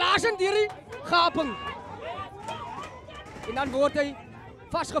Klaasen deur die gaping. En dan word hy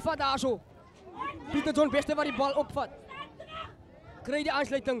vasgevat daarso. Pieter John Beste wat die bal opvat. Kry die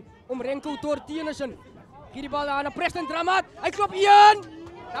aansluiting om Renko Tortenison. Gee die bal aan Preston Dramat. Hy klop 1.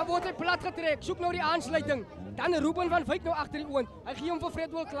 Dan word hy plat getrek. Soek nou die aansluiting. Dan Ruben van Wyk nou agter die oond. Hy gee hom vir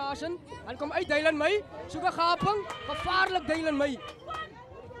Fredwell Klaasen. Dan kom uit Dylan May. Soek 'n gaping. Gevaarlik Dylan May.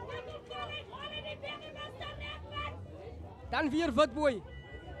 Dan weer Witboy.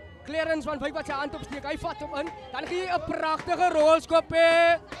 Clarence van Wyk wat sy hand opsteek. Hy vat hom in. Dan gee hy 'n pragtige rolskop.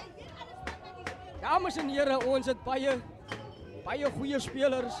 Dames en here, ons het baie goeie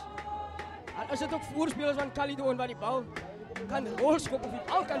spelers. En is dit ook voorspelers van Caledon wat die bal kan rolskop of die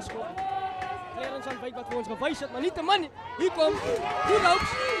bal kan skop. Clarence van Wyk wat vir ons gewys het, maar nietemin, hier kom Goodhopes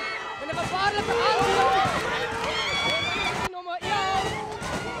en 'n gevaarlike aanval. Nommer 11.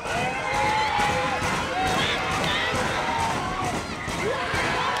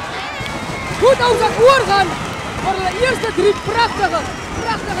 Goodhopes het oorgaan vir hulle eerste 3 pragtige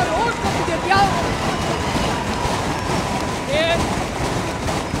rolskoppe deur die al. En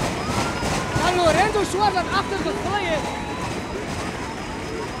dan Lorenzo Suarez wat agter gegly het.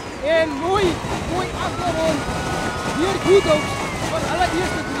 En mooi afgerond deur Goodhopes vir hulle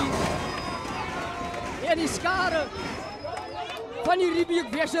eerste 3. En die skare van die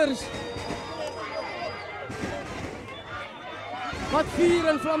Riebeek-Wessers wat vuur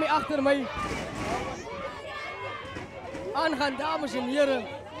en vlam agter my aangaan, dames en here.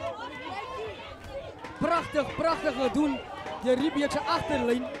 Pragtig gedoen deur Riebeek se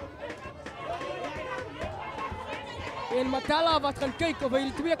agterlyn. En Matala wat gaan kyk of hy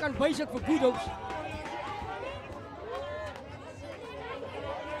die 2 kan bysit vir Goodhopes.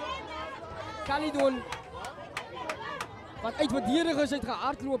 Caledon wat uit verdedigers uit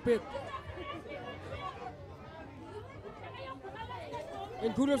gehardloop het.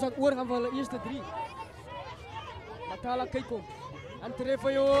 En Goodhopes het oorgaan vir hulle eerste 3. Matala kyk hom. En tref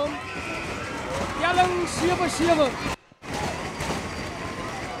hy hom. Telling 7-7.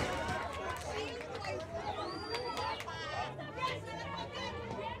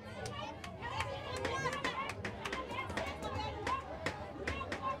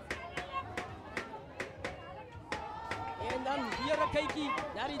 En dan weer 'n kykie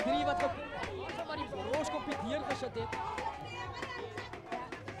na die 3 wat die rolskopie deur gesit het.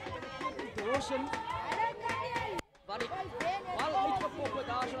 Dosen. Waar die bal uitgepop het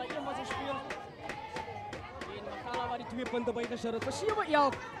daar, so dat een van sy speel. En Makala waar die 2 punte bygesit het. Vir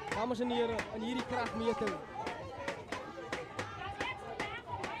 7-11, dames en here, in hierdie kragmeting.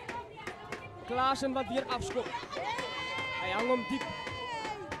 Klaasen wat weer afskop. Hy hang hom diep.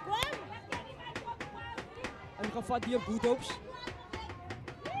 Ingevat deur Goodhopes.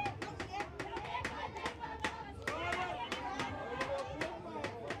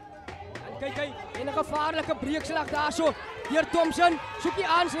 Kyk hy, en 'n gevaarlike breekslag daarso deur Thompson, soek die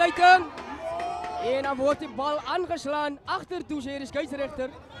aansluiting. En dan word die bal aangeslaan agtertoe, sê die skeieregter.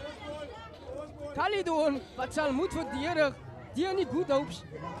 Caledon wat sal moet verdedig teen die Goodhopes.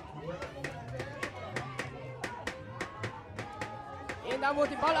 En dan word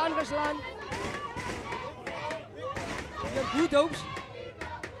die bal aangeslaan deur Goodhopes.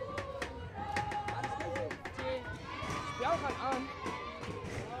 bal gaan aan.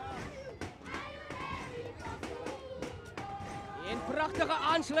 En pragtige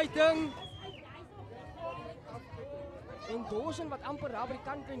aansluiting. En Dawson wat amper daar by die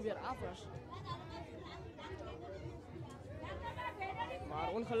kantlyn weer af was. Maar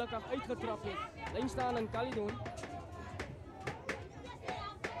ongelukkig uitgetrap het. Lyn staan in Caledon.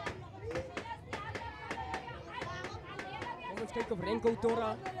 Kom ons kyk of Renko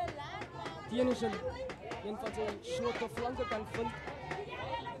Torra teen is een van sy slotte flanke kan vind.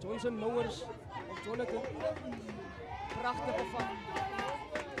 Johnson Mowers of Jonathan. Pragtige van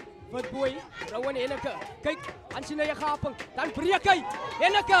Witboy, Rowan Henneke. Kyk, aan sien hy 'n gaping. Dan breek hy.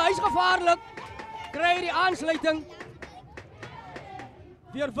 Henneke, hy's gevaarlik. Kry hy die aansluiting.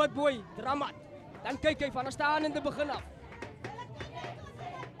 Weer Witboy, Dramat. Dan kyk hy van 'n staande begin af.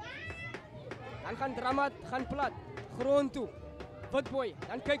 Dan gaan Dramat gaan plat. Grond toe. Witboy,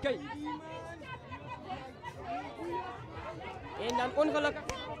 dan kyk hy. En dan ongelukkig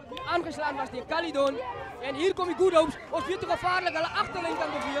aangeslaan was die Caledon. En hier kom die Good Hopes. Ons weet hoe gevaarlik hulle agterlyn kan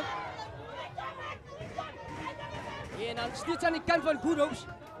beweeg. En dan steeds aan die kant van Good Hopes.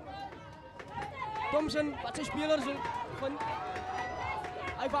 Thompson, wat sy spelers vind.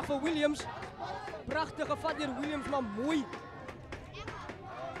 Hy wag vir Williams. Pragtige vat deur Williams, maar mooi.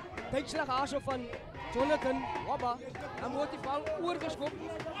 Duikslag haaso van Jonathan Wabba. Dan word die bal oorgeskop.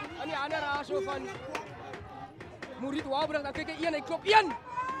 En die ander haaso van Morit Wabbrug. Dan kyk hy een, hy klop een.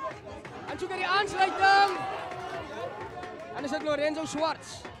 En soek hy die aansluiting. En is dit Lorenzo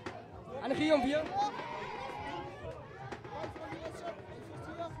Swarts. En dan gee hy hom weer.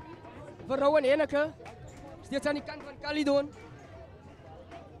 Vir Rowan Henneke. Steeds aan die kant van Caledon.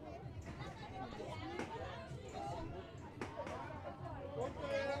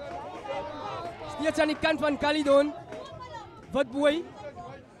 Steeds aan die kant van Caledon. Witboy.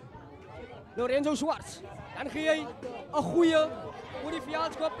 Lorenzo Swarts. Dan gee hy 'n goeie oor die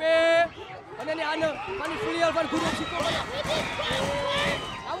veldskop. En dan die ander van die vleuel van Good Hopes kom.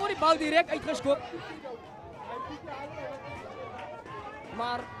 Dan word die bal direk uitgeskop.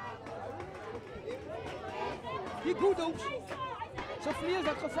 Maar die Good Hopes se vleuel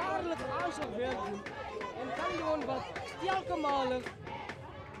wat gevaarlik aansig werk doen. En Caledon wat elke maal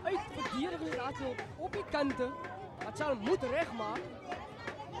uit verdediging laat op die kante. Wat sal moet regmaak.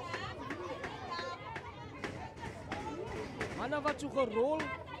 Manne wat so gerol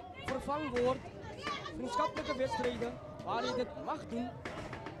vervang word. Vriendskaplike wedstryde waar jy dit mag doen.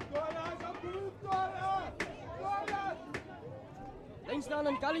 Lyn staan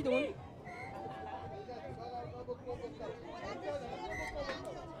in Caledon.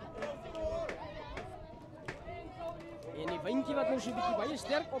 En die windjie wat nou so 'n bietjie baie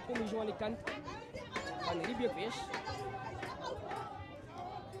sterk opkom hier so aan die kant van Riebeek-Wes.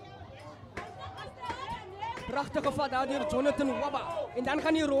 Pragtige vat daar deur Jonathan Wabba. En dan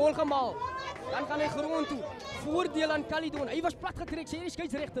gaan die rol gemaal. Dan gaan hy grond toe. Voordeel aan Caledon. Hy was plat getrek, sê die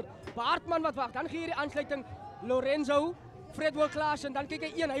skeieregter. Hartman wat wag. Dan gee hy die aansluiting Lorenzo, Fredwell Klaas en dan kyk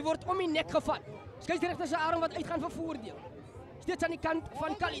hy een. Hy word om die nek gevat. Skeieregter se arm wat uitgaan vir voordeel. Steeds aan die kant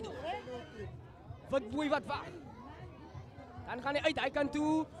van Caledon. Witboy wat wag. Dan gaan hy uit, hy kan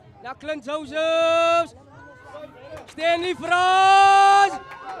toe na Clint Josephs. Stanley Frans.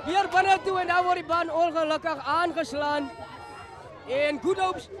 Weer binne toe en dan word die baan ongelukkig aangeslaan. En Good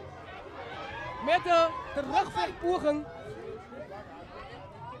Hopes met 'n terugvegpoging.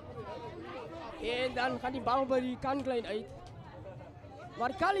 En dan gaan die bal by die kantlyn uit.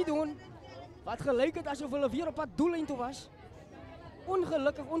 Maar Caledon wat gelyk het asof hulle weer op pad doellyn toe was.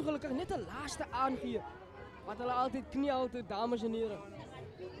 Ongelukkig net 'n laaste aangee. Wat hulle altyd knie altyd dames en here.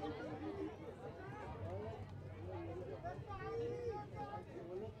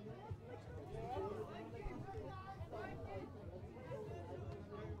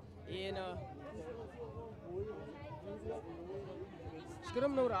 En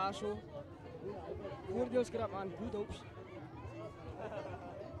skrum nou raaso. Voordeel skram aan Good Hopes.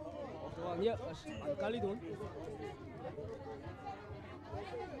 Oftewel nee, is aan Caledon.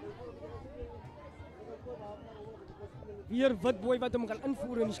 Weer Witboy wat hom gaan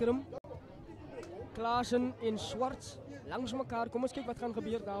invoer in die skrum. Klaasen en Swarts langs mekaar. Kom ons kyk wat gaan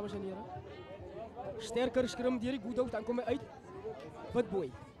gebeur dames en here. Sterker skrum deur die Good Hopes, dan kom hy uit.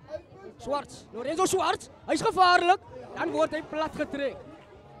 Witboy. Swarts, Lorenzo Swarts, hy's gevaarlik. Dan word hy plat getrek.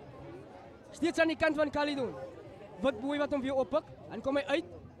 Steeds aan die kant van Caledon. Witboy wat hom weer oppik, dan kom hy uit.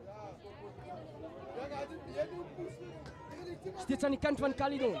 Steeds aan die kant van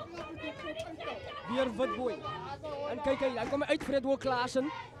Caledon. Weer Witboy. En kyk hy, dan kom hy uit Fredwell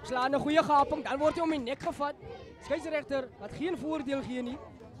Klaasen. Slaan 'n goeie gaping, dan word hy om die nek gevat. Skeieregter wat geen voordeel gee nie.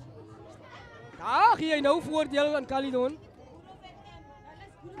 Ag, gee jy nou voordeel aan Caledon?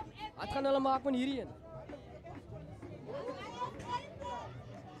 Wat gaan hulle maak van hierdie een?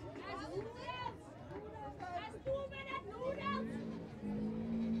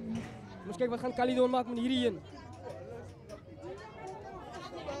 Ons kyk wat gaan Caledon maak met hierdie een.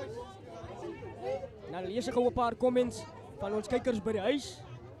 Nou lees ek gou 'n paar comments van ons kykers by die huis.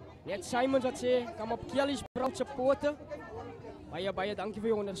 Net Simons wat sê, kom op Kelly Sprout se pote. Baie dankie vir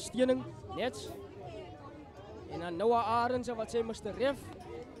jou ondersteuning, net. En dan Noah Arends wat sê Mr. Ref.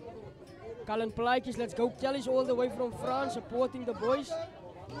 Cullen Plaatjes, let's go Kelly's all the way from France, supporting the boys.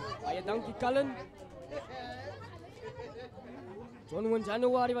 Baie dankie Cullen. John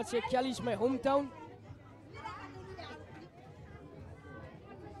January wat sê Kelly's my hometown.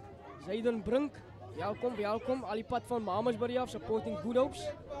 Zayden Brink, welkom. Al die pad van Mamasbury af, supporting Good Hopes.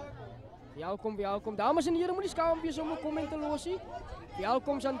 Welkom. Dames en heren, moet nie skaam wees om 'n komment te los nie.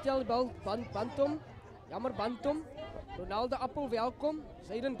 Welkom Chantel Bantom. Jammer Bantom. Ronaldo Appel, welkom.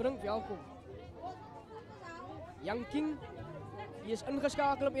 Zayden Brink, welkom. Young King, hy is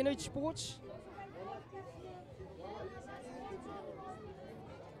ingeskakel op Eenheid Sports.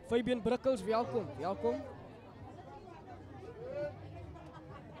 Fabian Brikkels, welkom.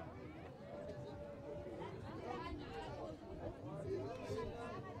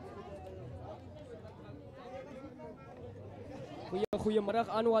 Goeiemiddag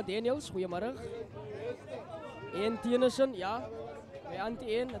Anwar Daniels, goeiemiddag. En Tennyson, ja. By Antie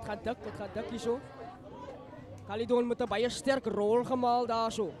 1, dit gaat dik hierso. Caledon met 'n baie sterk rol gemaal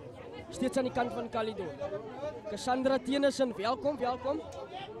daarso. Steeds aan die kant van Caledon. Cassandra Tennyson, welkom.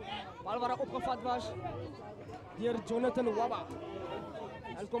 Bal waar opgevat was deur Jonathan Wabba.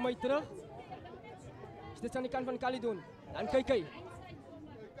 Dan kom hy terug. Steeds aan die kant van Caledon. Dan kyk hy.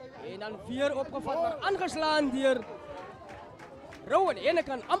 En dan weer opgevat, maar aangeslaan deur Rowan. En ek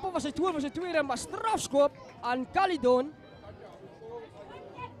kan amper was hy tweede, maar strafskop aan Caledon.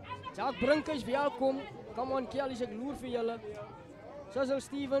 Jack Brinkhuis, welkom. Come on Kelly, ek loer vir julle. Cecil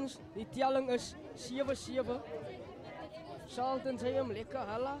Stevens, die telling is 7-7. Salton sê hom lekker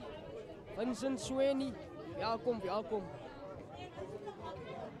halla. Vincent Sweni, welkom.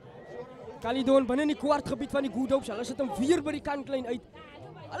 Caledon binne in die kwartgebied van die Good Hopes. Hulle sit hom weer by die kantlyn uit.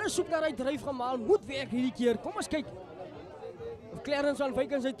 Hulle soek na hy dryf gemaal, moet werk hierdie keer. Kom ons kyk. Of Clarence van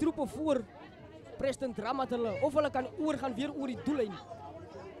Wyk en sy troepe voor Preston Dramat hulle, of hulle kan oorgaan weer oor die doellyn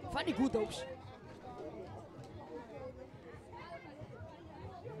van die Good Hopes.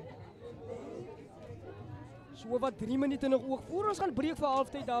 So wat 3 minute nog oog voor ons gaan breek vir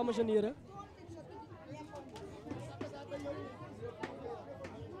halftyd, dames en here.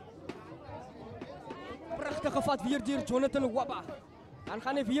 Pragtige vat weer deur Jonathan Wabba. Dan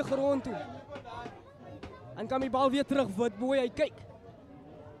gaan hy weer grond toe. Dan kan die bal weer terug Witboy, hy kyk.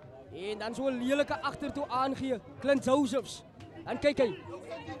 En dan so 'n lelike agtertoe aangee, Clint Josephs. Dan kyk hy.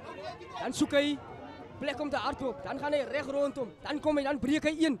 Dan soek hy plek om te hardloop. Dan gaan hy reg rondom. Dan kom hy, dan breek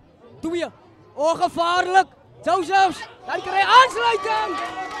hy 1, 2. Gevaarlik. Josephs, dan kry hy aansluiting.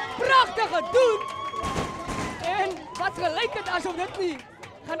 Pragtige doen. En wat gelyk het asof dit nie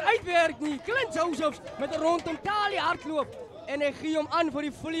gaan uitwerk nie. Clint Josephs met 'n rondom talie hardloop. En hy gee hom aan vir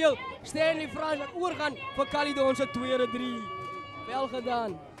die vleuel. Stanley Frans wat oorgaan vir Caledon se tweede 3. Wel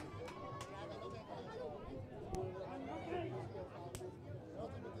gedaan.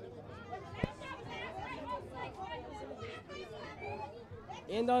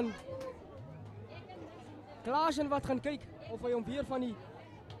 En dan Klaasen wat gaan kyk of hy hom weer van die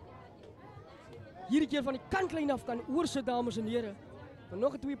hierdie keer van die kantlyn af kan oorsit, dames en here. Maar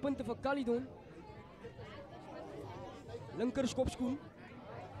nog 2 punte vir Caledon. Linker skopskoen.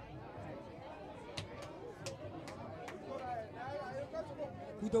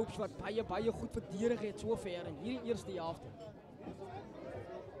 Good Hopes wat baie goed verdedig het so ver in hierdie eerste helfte.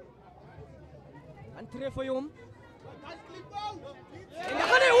 Dan tref hy hom. En dan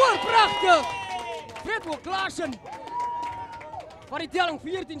gaan hy oor, pragtig! Fredwood Klaasen. Waar die telling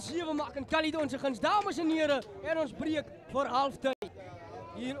 14-7 maak in Caledon se guns, dames en here, en ons breek vir halftyd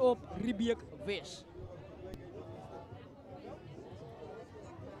hier op Riebeek-Wes.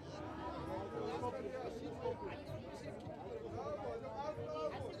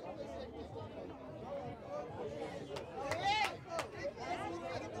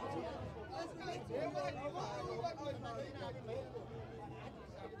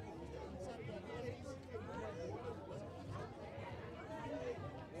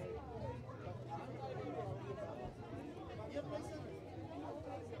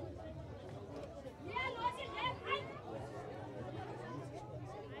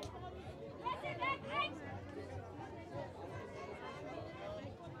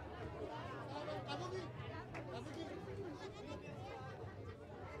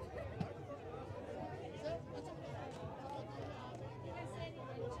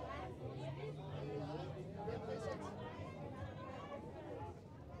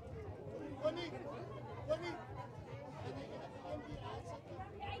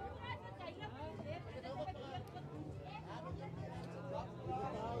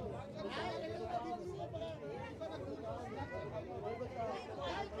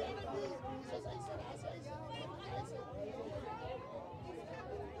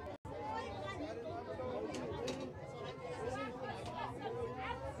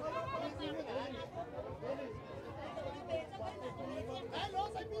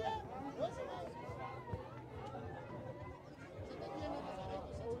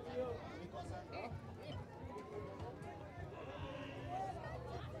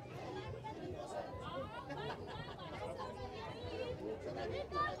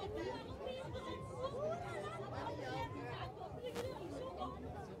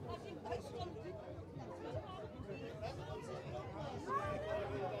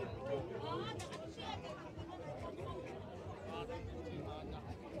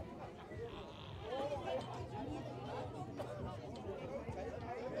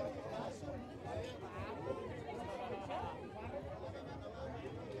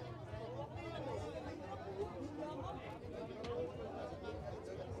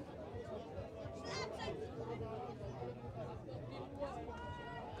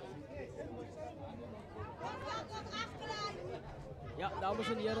 Ja, dames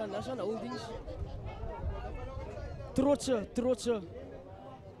en heren, nissenholdings. Trotse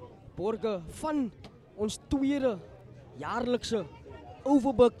borgen van ons tweede jaarlikse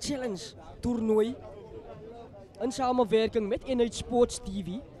Overbuck Challenge toernooi in samenwerking met Eenheid Sports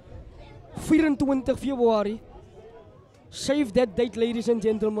TV. 24 Februari. Save that date, ladies and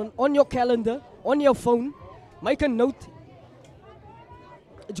gentlemen, on your calendar, on your phone. Make a note.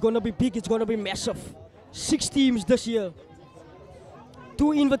 It's gonna be big, it's gonna be massive. 6 teams this year.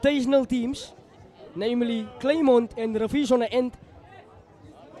 2 invitational teams, namely Claymont and Revies on the end.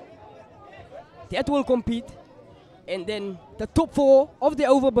 That will compete. And then the top 4 of the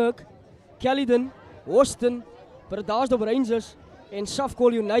Overbuck, Caledon, Weston, Bredasdorp Rangers and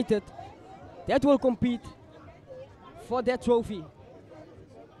Safcol United, that will compete for that trophy.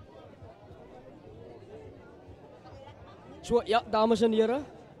 So ja, dames en heren,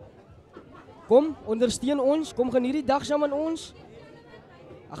 kom, ondersteun ons, kom geniet die dag saam met ons.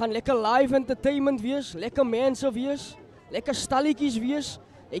 Er gaan lekker live entertainment wees, lekker mense wees, lekker stalletjies wees.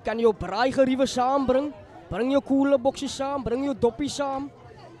 Jy kan jou braaigeriewe saambring, bring jou koele boksies saam, bring jou doppies saam,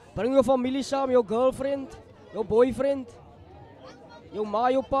 bring jou familie saam, jou girlfriend, jou boyfriend, jou ma,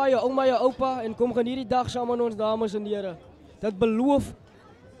 jou pa, jou ouma, jou opa en kom geniet die dag saam met ons, dames en heren. Dit beloof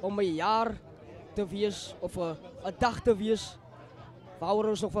om 'n jaar te wees of 'n dag te wees waaroor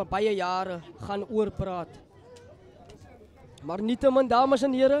ons nog vir baie jare gaan oorpraat. Maar nietemin, dames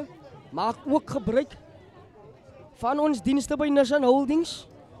en heren, maak ook gebruik van ons dienste by Nissenholdings,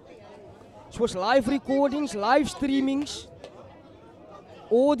 soos live recordings, live streamings,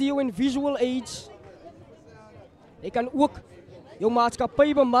 audio en visual aids. Jy kan ook jou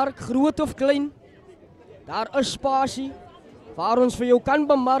maatskappy bemark, groot of klein. Daar is spasie waar ons vir jou kan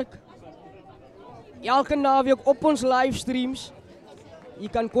bemark. Elke naweek op ons livestreams. Jy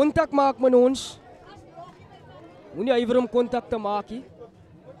kan kontak maak met ons. Moenie huiwer om kontak te maak nie.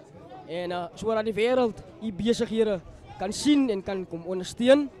 En sodat die wêreld die besighede kan sien en kan kom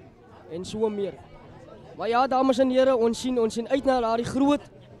ondersteun en so meer. Maar ja, dames en heren, ons sien uit na daardie groot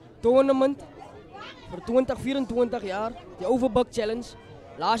tournament vir 2024 jaar, die Overbuck Challenge.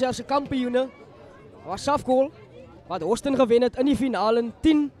 Laas jaar se kampioene was Safcol, wat Weston gewen het in die finale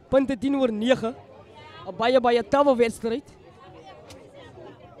 10 punte 10-9. 'n baie tawwe wedstryd.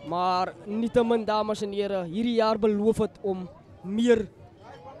 Maar nietemin, dames en heren, hierdie jaar beloof het om meer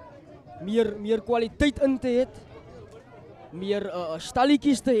kwaliteit in te hê, meer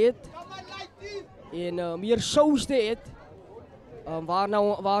stalletjies te hê en meer shows te hê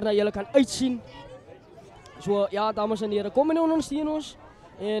waarna julle kan uitsien. So ja, dames en heren, kom en ondersteun ons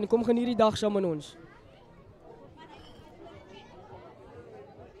en kom geniet die dag saam met ons.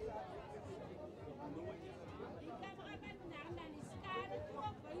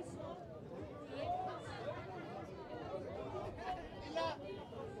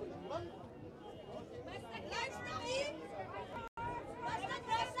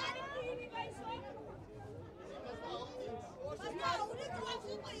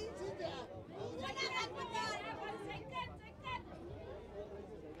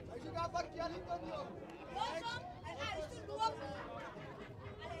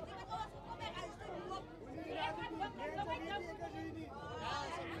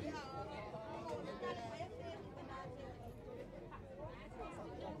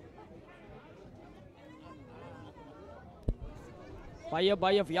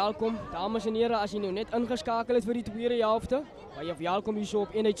 Baie welkom, dames en heren, as jy nou net ingeskakel het vir die tweede helfte. Baie welkom hier so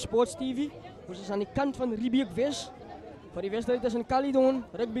op Eenheid Sports TV. Ons is aan die kant van Riebeek-Wes. Vir die wedstrijd tussen Caledon,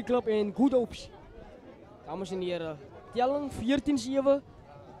 Rugby Club en Good Hopes. Dames en heren, telling 14-7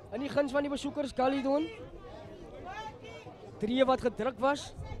 in die guns van die besoekers Caledon. 3 wat gedruk was.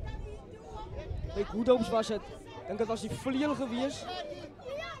 By Good Hopes was het, dink het was die vleuel gewees.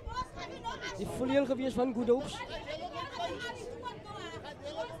 Die vleuel gewees van Good Hopes.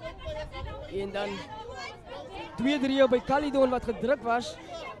 En dan 2-3 by Caledon wat gedruk was.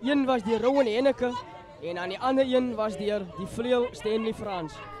 Een was die Rowan Henneke en aan die ander een was die vleuel Stanley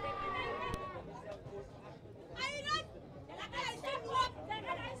Frans.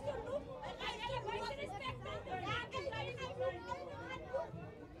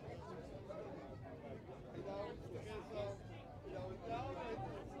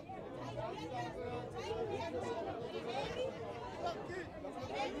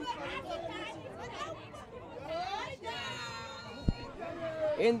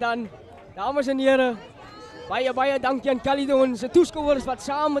 En dan, dames en heren, baie dankie aan Caledon se toeskouers wat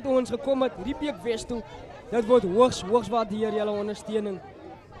saam met ons gekom het, Riebeek-Wes toe. Dit word hoogs waardeer julle ondersteuning.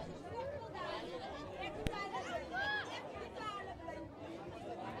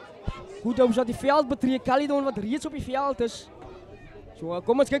 Goed om dat die veld betree, Caledon wat reeds op die veld is. So,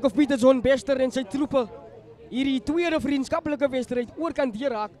 kom ons kyk of Pieter John Bester en sy troepe hierdie tweede vriendskaplike wedstryd oor kan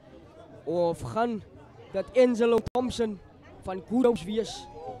deurraak. Of gaan dat Angelo Thompson van Good Hopes wees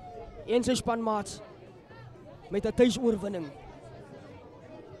en sy spanmaats met 'n tuisoorwinning.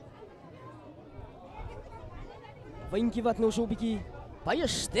 Windjie wat nou so 'n bietjie baie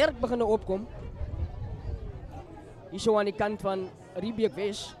sterk begin opkom. Hier so aan die kant van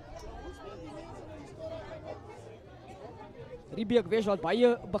Riebeek-Wes. Riebeek-Wes wat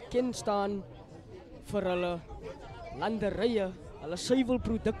baie bekend staan vir hulle landerye, hulle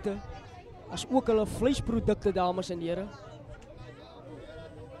suiwelprodukte, as ook hulle vleisprodukte, dames en heren.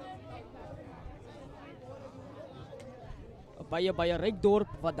 Baie ryk dorp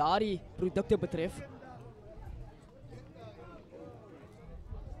wat daardie produkte betref.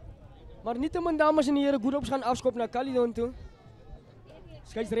 Maar nietemin, dames en heren, Good Hopes gaan afskop na Caledon toe.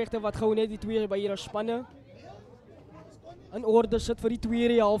 Skeieregter wat gou net die twee by hierdie spanne in orde sit vir die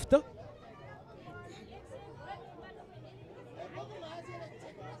tweede helfte.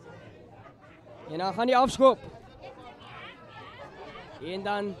 En dan gaan die afskop. En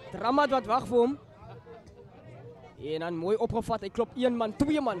dan Dramat wat wag vir hom. En dan mooi opgevat, hy klop 1 man,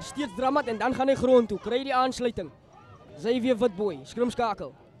 2 man, steeds Dramat en dan gaan hy grond toe, kry die aansluiting. Sy weer Witboy,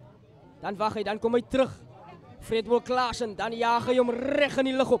 skrimskakel. Dan wag hy, dan kom hy terug. Fredwell Klaasen, dan jaag hy hom reg in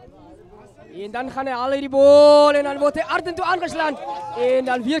die lug op. En dan gaan hy haal hy die bal en dan word hy hard en toe aangeslaan. En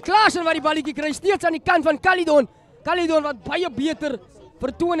dan weer Klaasen wat die balletjie kry, steeds aan die kant van Caledon. Caledon wat baie beter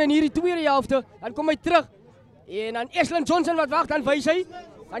vertoon in hierdie tweede helfte. Dan kom hy terug. En dan Eslin Johnson wat wag, dan wys hy.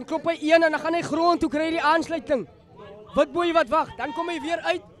 Dan klop hy 1 en dan gaan hy grond toe, kry die aansluiting. Witboy wat wag, dan kom hy weer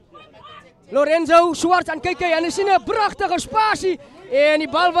uit. Lorenzo Swarts, en kyk hy, en hy sien 'n pragtige spasie. En die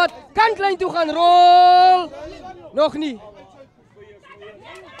bal wat kantlyn toe gaan rol. Nog nie.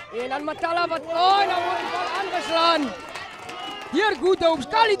 En dan Matala wat, dan word die bal aangeslaan. Hier Good Hopes,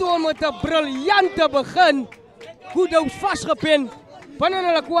 Caledon met 'n briljante begin. Good Hopes vasgepen binne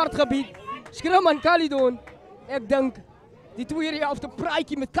hulle kwartgebied. Skrim aan Caledon. Ek dink die tweede helfte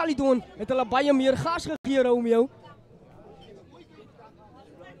praatjie met Caledon het hulle baie meer gas gegee, Romeo.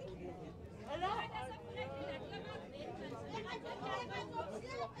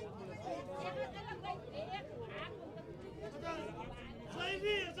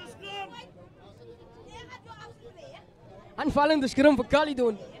 Aanvallende skrim vir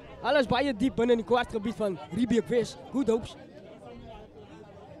Caledon. Alles baie diep binne in die kwartgebied van Riebeek-Wes, Good Hopes.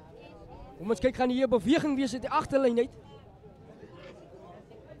 Kom ons kyk, gaan hier beweging wees uit die agterlyn uit.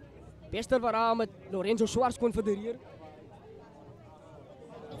 Bester wat daar met Lorenzo Swarts konfedereer.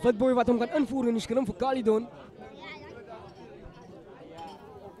 Witboy wat hom gaan invoer in die skrim vir Caledon.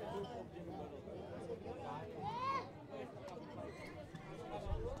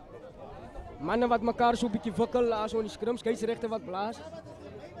 Manne wat mekaar so 'n bietjie wikkel, laas on die skrim, skeieregter wat blaas.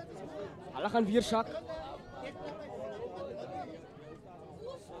 Hulle gaan weer sak.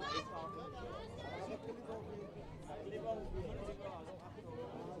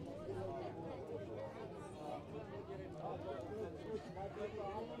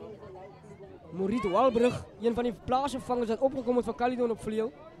 Maurice Walbrug, een van die plaasvervangers wat opgekom het vir Caledon op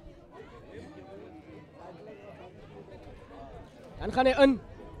vleuel. Dan gaan hy in.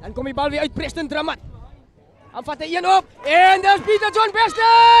 Dan kom die bal weer uit, Preston Dramat. Dan vat hy 1 op. En dis Pieter John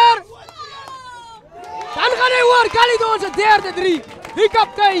Bester! Dan gaan hy oor, Caledon se derde 3. Die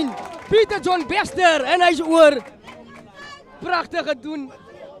kaptein, Pieter John Bester, en hy's oor. Pragtig gedoen.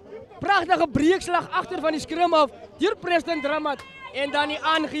 Pragtige breekslag agter van die skrim af, deur Preston Dramat. En dan die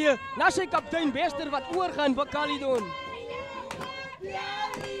aangee na sy kaptein Bester wat oorgaan vir Caledon.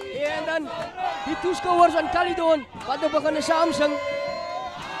 En dan die toeskouers van Caledon wat nou begin saamsing.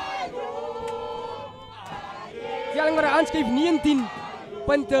 Telling maar aanskuif 19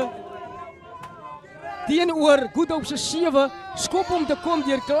 punte. Teenoor Good Hope se 7, skop om te kom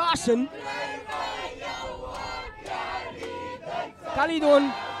deur Klaasen.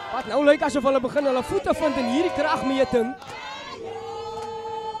 Caledon wat nou lyk asof hulle begin hulle voete vind in hierdie kragmeting.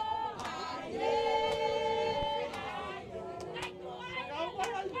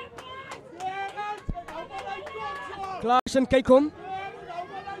 Klaasen kyk hom.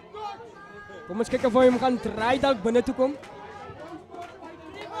 Kom ons kyk of hy hom gaan draai dalk binne toe kom.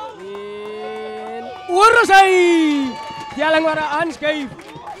 En oor is hy! Telling maar aanskuif.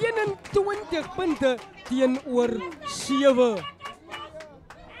 21 punte teenoor 7.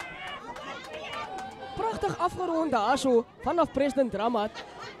 Pragtig afgerond daarso vanaf Preston Dramat.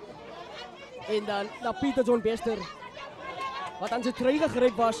 En dan na Pieter John Bester wat aan sy trui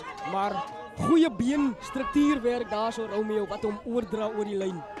gegryp was, maar goeie been struktuurwerk daarso Romeo wat hom oordra oor die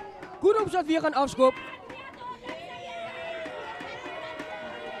lyn. Good Hope wat weer gaan afskop.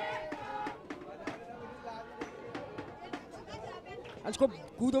 En skop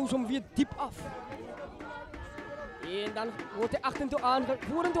Good Hope hom weer diep af. En dan word hy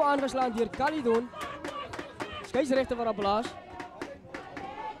vorentoe aangeslaan deur Caledon. Skeieregter wat blaas.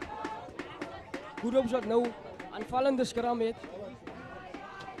 Good Hope wat nou aanvallende skram het.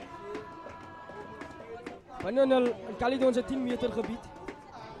 Binne Caledon se 10 meter gebied.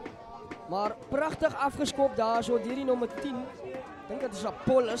 Maar pragtig afgeskop daar so deur die nommer 10. Dink dit is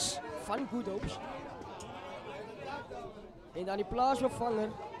Apollos van Good Hope. En dan die plaasvervanger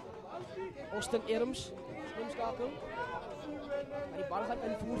Austin Erms, slimskakel. En die bal gaan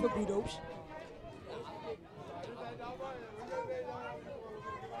invoer vir Good Hope.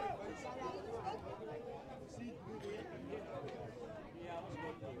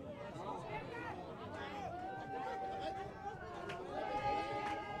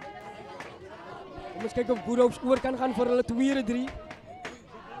 Ons kyk of Good Hope oor kan gaan vir hulle 2-3.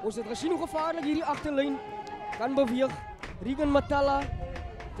 Ons het gesien hoe gevaarlik hierdie agterlyn kan beweeg. Regan Matalla,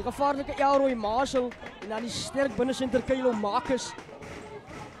 die gevaarlike Elroy Marshall en dan die sterk binnesenter Kylo Marcus.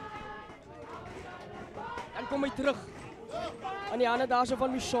 Dan kom hy terug aan die hande daarso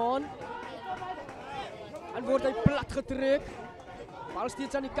van Mishaan. Dan word hy plat getrek. Bal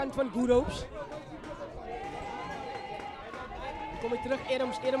steeds aan die kant van Good Hope. Kom hy terug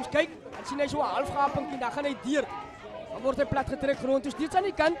Adams kyk. En sien hy so 'n halfgapinkie, dan gaan hy deur. Dan word hy plat getrek grond toe steeds aan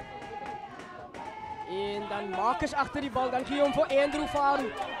die kant. En dan Marcus agter die bal, dan gee hy hom vir Andrew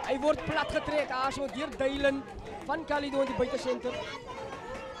Faru. Hy word plat getrek daarso deur Dylan van Caledon die buitesenter.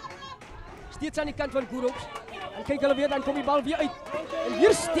 Steeds aan die kant van Good Hope. En kyk hulle weer, dan kom die bal weer uit. En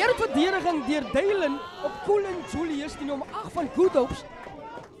weer sterk verdediging deur Dylan op Colin Julius, die nommer 8 van Good Hope.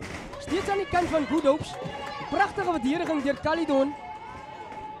 Steeds aan die kant van Good Hope. Pragtige verdediging deur Caledon.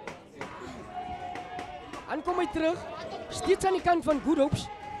 En kom hy terug, steeds aan die kant van Good Hope.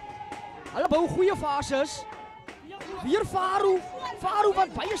 Hulle bou goeie fases. Weer Faru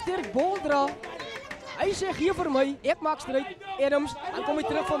wat baie sterk bal dra. Hy sê gee vir my, ek maak stryd. Adams, dan kom hy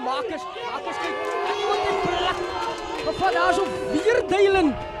terug van Marcus. Marcus kyk, en word hy plat. Gevat daar so weer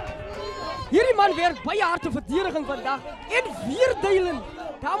Dylan. Hierdie man werk baie hard te verdediging vandag. En weer Dylan.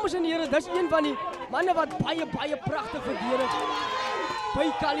 Dames en here, dis een van die manne wat baie pragtig verdedig.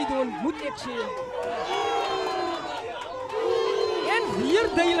 By Caledon, moet ek sê. En weer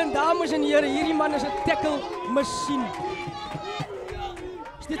Dylan, dames en here, hierdie man is 'n tackle masjien.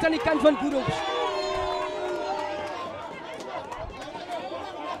 Steeds aan die kant van Good Hope.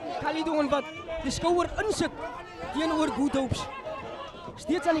 Caledon wat die skouer insit teenoor Good Hope.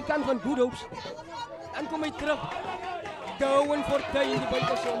 Steeds aan die kant van Good Hope. Dan kom hy terug. Gowan Fortuin die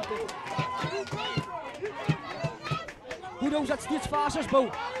buitesenter. Good Hope wat steeds fases bou.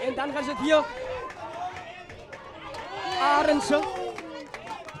 En dan gaan dit hier Arendse.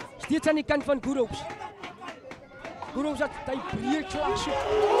 Steeds aan die kant van Good Hope. Good Hope wat hy breek klas.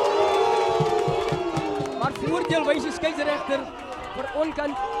 Maar voordeel wys die skeieregter vir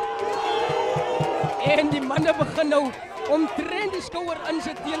onkant. En die manne begin nou omtrent die skouer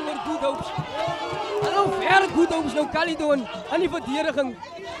insit teenoor Good Hope. Hallo ver Good Hope nou Caledon aan die verdediging.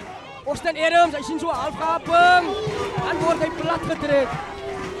 Austin Adams, hy sien so 'n halfgaping. Dan word hy plat getrek.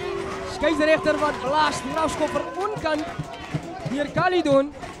 Skeieregter wat blaas die strafskop vir onkant deur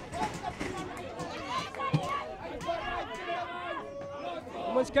Caledon.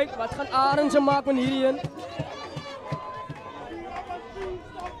 ons kyk wat gaan Arendse maak van hierdie een.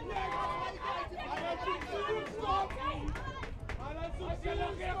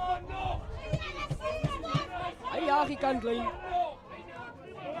 Hy jaag die kantlyn.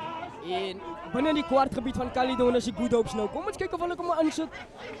 En binne die kwartgebied van Caledon is die Good Hopes nou. Kom ons kyk of hulle kom insit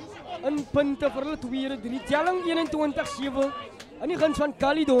in punte vir hulle tweede 3. Telling 21-7 in die guns van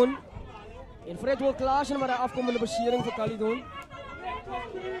Caledon. En Fred wil Klaasen maar 'n afkomende besering vir Caledon.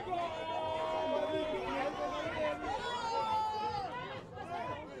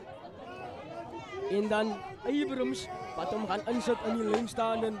 En dan Abrams wat hom gaan insit in die lyn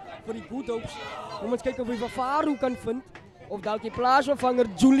staan vir die Good Hopes. Kom ons kyk of hy vir Farouk kan vind of dalk die plaasvervanger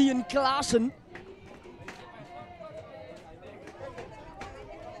Julian Klaasen.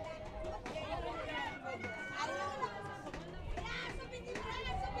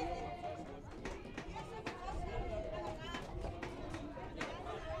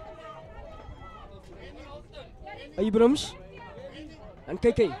 Abrams. Dan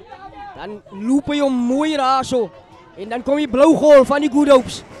kyk hy. Dan loop hy hom mooi raar so. En dan kom die blou golf van die Good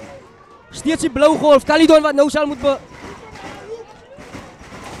Hopes. Steeds die blou golf. Caledon wat nou sal moet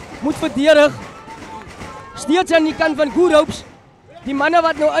verdedig. Steeds aan die kant van Good Hopes. Die manne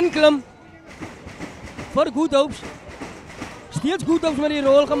wat nou inklim vir Good Hopes. Steeds Good Hopes met die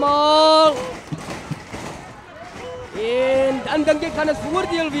rol gemaal. En dan dink ek kan het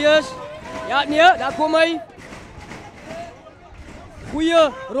voordeel wees. Ja, nee, daar kom hy.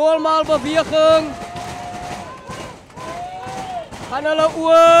 Goeie rolmaalbeweging. Gaan hulle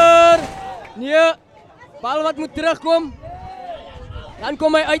oor. Nee, bal wat moet terugkom. Dan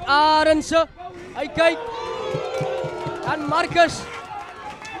kom hy uit Arendse. Hy kyk. Dan Marcus.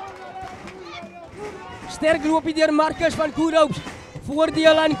 Sterk loopie deur Marcus van Good Hopes.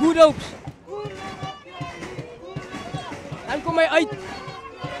 Voordeel aan Good Hopes. Dan kom hy uit.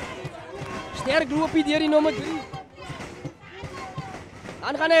 Sterk loopie deur die nommer 3.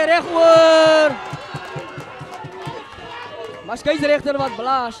 Dan gaan hy reg oor. Maar skeieregter wat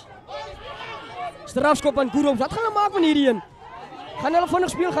blaas. Strafskop aan Good Hopes. Wat gaan hulle maak van hierdie een? Gaan hulle vinnig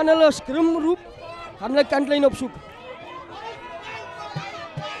speel? Gaan hulle skrim roep? Gaan hulle kantlyn opsoek?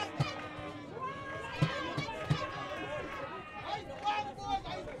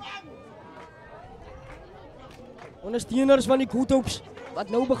 Ondersteuners van die Good Hopes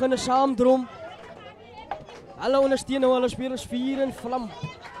wat nou begin saamdrom. Hulle ondersteun nou hulle spelers vuur en vlam.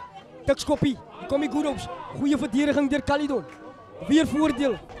 Tikskoppie, hier kom die Good Hopes. Goeie verdediging deur Caledon. Weer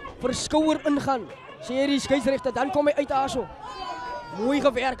voordeel vir skouer ingaan. Sê die skeieregter, dan kom hy uit daarso. Mooi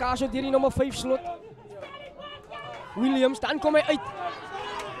gewerk daarso deur die nommer 5 slot. Williams, dan kom hy uit.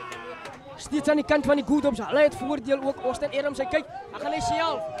 Steeds aan die kant van die Good Hopes. Hulle het voordeel ook. Austin Adams, hy kyk. Dan gaan hy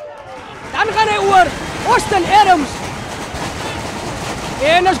self. Dan gaan hy oor. Austin Adams.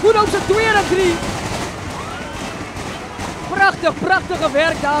 En as Good Hopes 2-3. Prachtige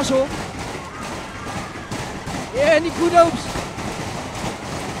werk daar zo. En die Good Hopes.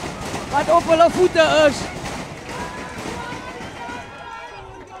 Wat op hulle voete is.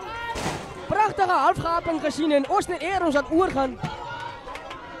 Prachtige halfgaping gezien en Austin Adams aan oorgaan.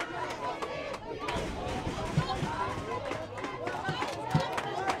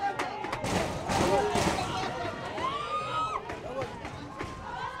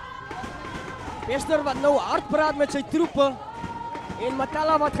 Bester wat nou hard praat met sy troepe. En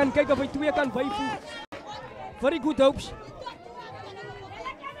Matala wat gaan kyk of hy 2 kan byvoeg. Vir die Good Hopes.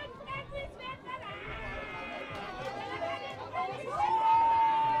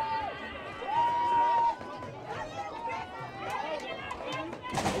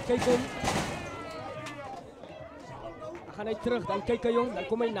 Hy kyk hom. Dan gaan hy terug, dan kyk hy hom, dan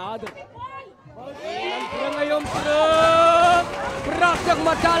kom hy nader. En dan bring hy hom terug. Prachtig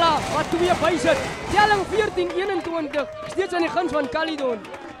Matala, wat 2 bysit. Telling 14-21, steeds aan die guns van Caledon.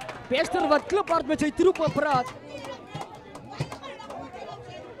 Bester wat kliphard met sy troepe praat.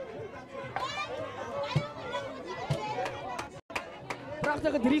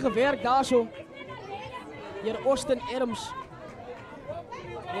 Prachtige 3 gewerk daar so. Hier Austin Adams.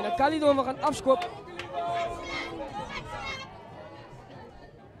 En dan Caledon we gaan afskop.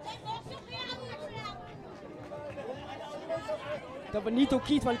 Dat Benito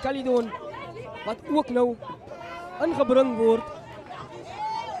Kiet van Caledon, wat ook nou ingebring word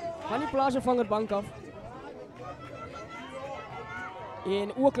van die plaasvervangerbank af.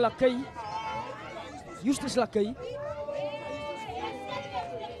 En ook Lakay, Justus Lakay.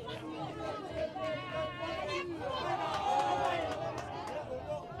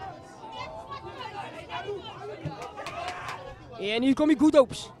 En hier kom die Good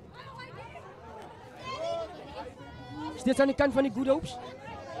Hopes. Steeds aan die kant van die Good Hopes.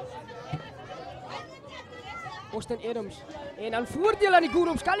 Austin Adams. En dan voordeel aan die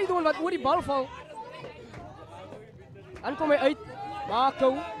Goedhops Caledon wat oor die bal val. Dan kom hy uit.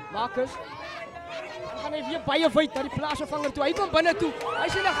 Marcus. Dan gaan hy weer baie wyd na die plaasvervanger toe. Hy kom binne toe. Hy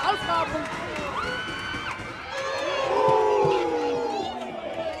sien 'n halfgaping.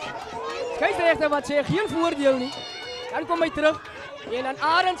 Skeieregter wat sê geen voordeel nie. Dan kom hy terug. En dan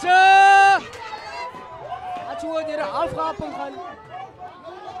Arendse. Wat so deur 'n halfgaping gaan.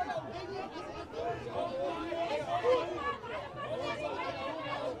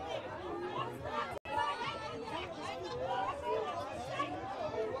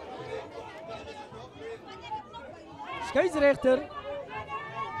 Skeieregter.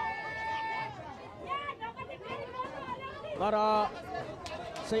 Maar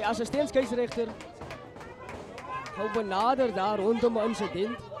sy assistent skeieregter hou benader daar rondom 'n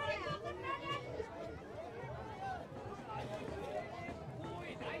insident.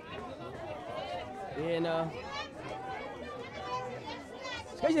 En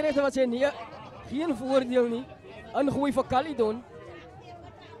skeieregter wat sê nee, geen voordeel nie. Ingooi vir Caledon.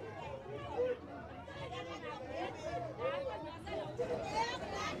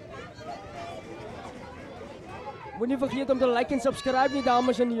 Moet nie vergeet om te like en subscribe nie,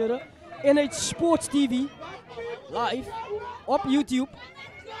 dames en here. En uit Sports TV live op YouTube.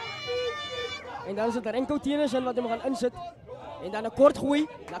 En dan is dit 'n enkel tennis in wat hom gaan insit. En dan 'n kort gooi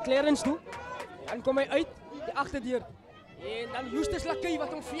na Clarence toe. Dan kom hy uit die agterdeur. En dan Justus Lakey wat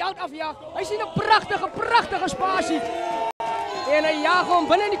hom veld afjaag. Hy sien 'n pragtige spasie. En hy jaag hom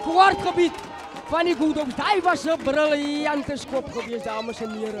binne in die kwartgebied van die Goedhops. Hy was 'n briljante skop geweest, dames en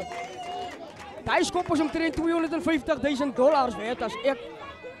here. Daai skop is omtrent $250,000 werd as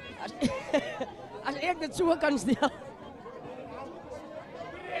ek dit so kan stel.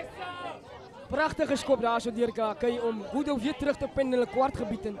 Pragtige skop daar so deur Kakey om Goedhops weer terug te pen in hulle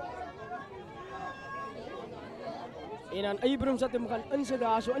kwartgebied in. En dan Abrams wat hom gaan insit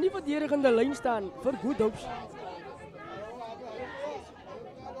daar so in die verdedigende lyn staan vir Goedhops.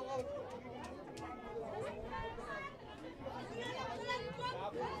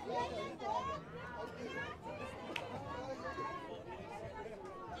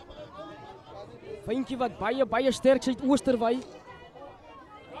 Vyntjie wat baie sterk Suid-Oosterwy.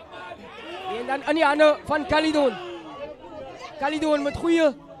 En dan aan die hande van Caledon. Caledon met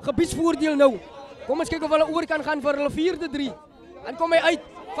goeie gebiedsvoordeel nou. Kom ons kyk of hulle oor kan gaan vir hulle 4-3. Dan kom hy uit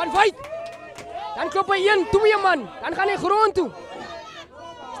van Wyk. Dan klop hy 1-2 man. Dan gaan hy grond toe.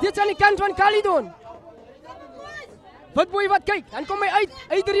 Steeds aan die kant van Caledon. Witboy wat kyk. Dan kom hy uit.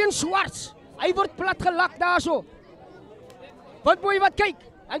 Adrian Swarts. Hy word plat gelak daarso. Witboy wat kyk.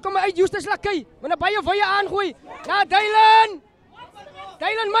 Dan kom hy uit Justus Lakey. Met 'n baie wye aangooi. Na Dylan.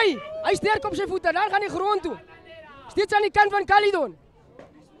 Dylan my. Hy sterk op sy voete. Dan gaan hy grond toe. Steeds aan die kant van Caledon.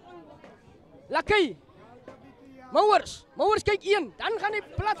 Lakey. Mouers kyk 1. Dan gaan hy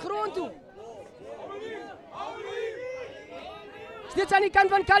plat grond toe. Steeds aan die kant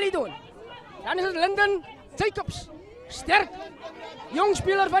van Caledon. Dan is dit Linden Jacobs. Sterk. Jong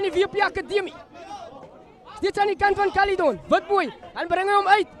speler van die WP Akademie. Steeds aan die kant van Caledon. Witboy. Dan bring hy hom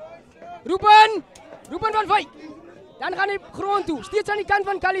uit. Ruben van Wyk. Dan gaan hy grond toe. Steeds aan die kant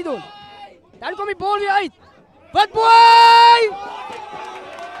van Caledon. Dan kom die bal weer uit. Witboy!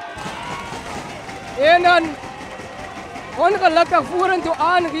 En dan ongelukkig vorentoe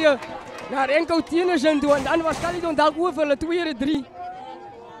aangee naar enkel tennis in toe. En dan was Caledon dalk oor vir hulle 2-3.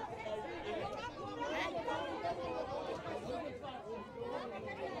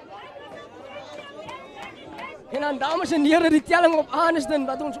 En dan dames en heren die telling op Aniston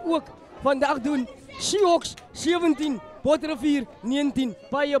wat ons ook vandag doen. Seahawks 17, Botterivier 19.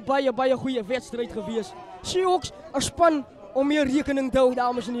 Baie goeie wedstrijd geweest. Seahawks 'n span om meer rekening te hou,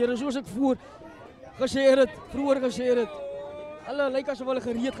 dames en heren. Soos ek vroeger gesê het. Hulle lyk asof hulle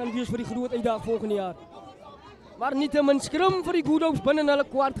gereed gaan wees vir die groot uitdaging volgende jaar. Maar nietemin skrim vir die Goedhops binne hulle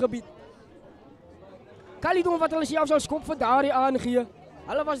kwartgebied. Caledon wat hulle self sal skop vir daardie aangee.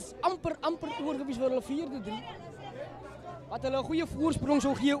 Hulle was amper oor gewees vir hulle 4-3. Wat hulle 'n goeie voorsprong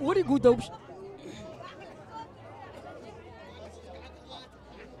sou gee oor die Goedhops.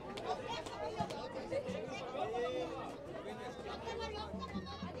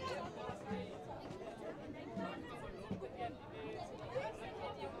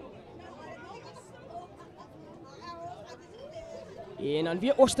 En dan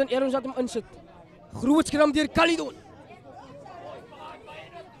weer Austin Erons wat hom insit. Groot skram deur Caledon.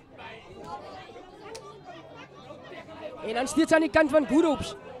 En dan steeds aan die kant van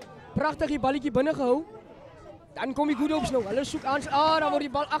Goedhops. Pragtig die balletjie binne gehou. Dan kom die Goedhops nou. Hulle soek aan. Dan word die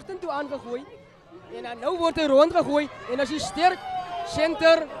bal agtertoe aangegooi. En dan nou word hy rondgegooi en as hy sterk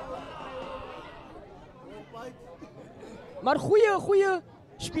center Maar goeie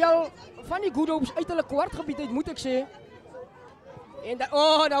spel van die Good Hopes uit hulle kwartgebied uit, moet ek sê. En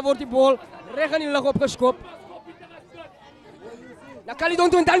daar word die bal reg in die lug opgeskop. Na Caledon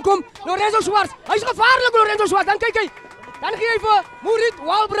toe en dan kom Lorenzo Swarts. Hy's gevaarlik, Lorenzo Swarts. Dan kyk hy. Dan gee hy vir Morit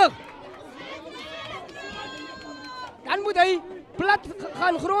Walbrug. Dan moet hy plat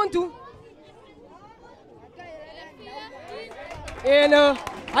gaan grond toe. En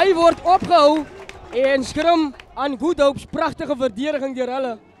hy word opgehou en skrim aan Good Hopes, pragtige verdediging deur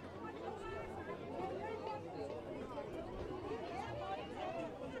hulle.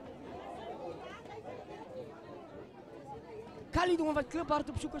 Caledon wat kliphard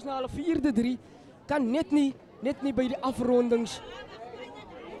op soek is na hulle 4-3 kan net nie by die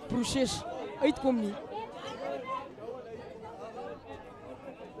afrondingsproses uitkom nie.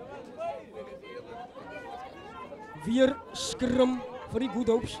 Weer skrim vir die Good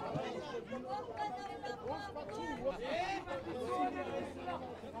Hopes.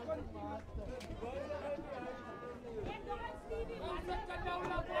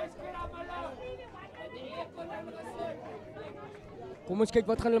 Kom ons kyk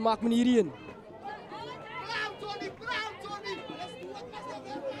wat gaan hulle maak met hierheen.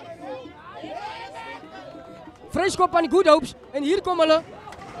 Vryskop aan die Good Hopes en hier kom hulle.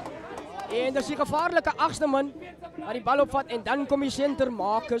 En dis die gevaarlike agste man wat die bal opvat en dan kom die center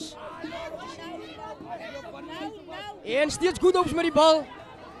Marcus. En steeds Good Hopes met die bal.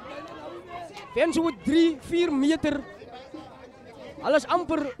 Wen so 3-4 meter. Alles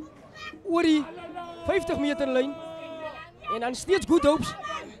amper oor die 50 meter lyn. En dan steeds Good Hopes.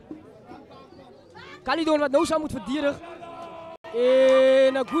 Caledon wat nou saam moet verdedig.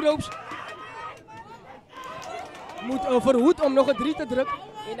 En Good Hopes moet verhoed om nog 'n 3 te druk.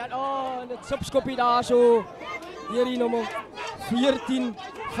 En dan dit subskoppie daar so deur die nommer 14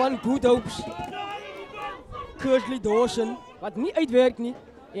 van Good Hopes. Curly Dawson wat nie uitwerk nie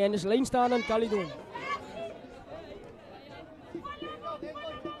en is lyn staan aan Caledon.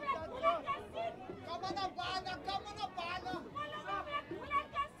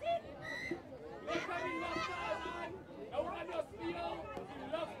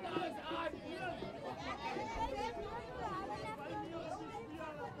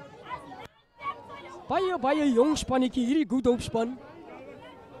 Baie jong spannetjie hierdie Good Hope span.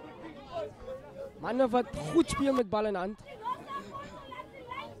 Manne wat goed speel met bal in hand.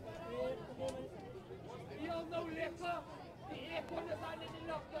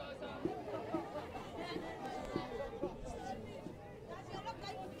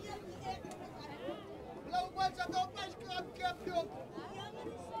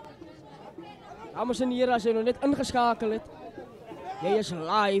 Dames en heren, as jy nog net ingeskakel het, jy is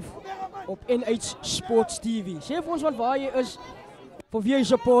live op NH Sports TV. Sê vir ons waar jy is, vir wie jy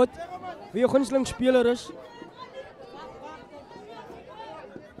support, wie jou gunsteling speler is.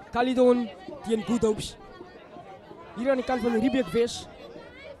 Caledon teen Good Hopes. Hier aan die kant van Riebeek-Wes.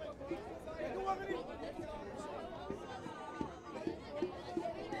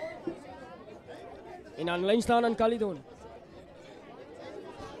 En aan lyn staan aan Caledon.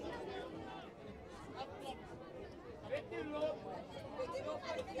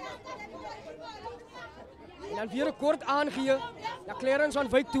 En dan weer 'n kort aangee. Na Clarence aan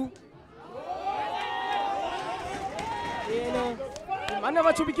wyk toe. En die manne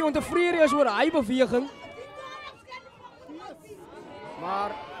wat so 'n bietjie ontevrede is oor hy beweging.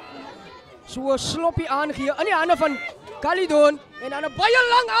 Maar so 'n sloppie aangee in die hande van Caledon en dan 'n baie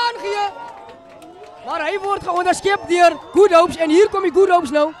lang aangee. Maar hy word geonderskep deur Good Hopes en hier kom die Good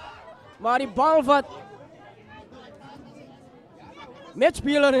Hopes nou. Maar die bal wat met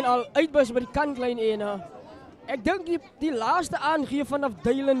speler en al uitbus by die kantlyn en ek dink die laaste aangee vanaf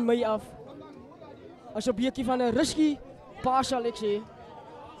Dylan my af. As 'n bietjie van 'n risky pas sal ek sê.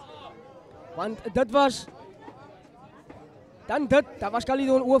 Want dit was dan daar was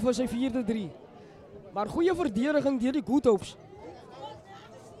Caledon oor vir sy 4-3. Maar goeie verdediging deur die Good Hopes.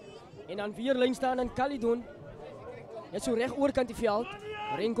 En dan weer lyn staan aan Caledon. Net so reg oorkant die veld.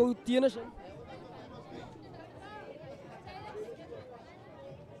 Renko Tennyson.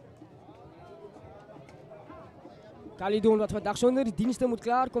 Caledon wat vandag sonder die dienste moet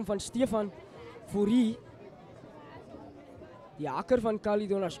klaarkom van Stefan Fourie. Die hakker van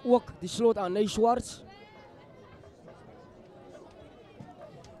Caledon is ook die slot aan Ney Swarts.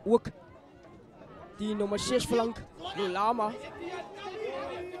 Ook die nommer 6 flank, Lama.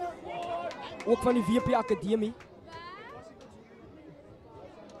 Ook van die WP Akademie.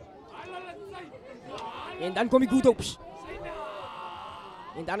 En dan kom die Good Hopes.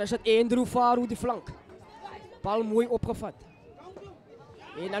 En dan is dit Andrew Faru die flank. Bal mooi opgevat.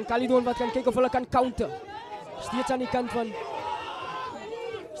 En dan Caledon wat kan kyk of hulle kan counter. Steeds aan die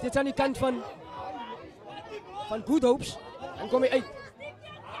kant van Good Hopes. Dan kom hy uit.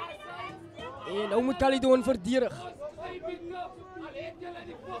 En nou moet Caledon verdedig.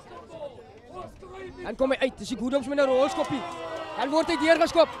 Dan kom hy uit. Dis die Good Hopes met 'n rolskoppie. Dan word hy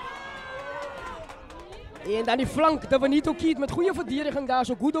deurgeskop. En dan die flank, de Benito Kiet met goeie verdediging daar,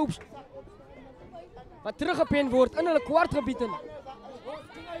 so Good Hopes. Wat teruggepen word in hulle kwartgebied in.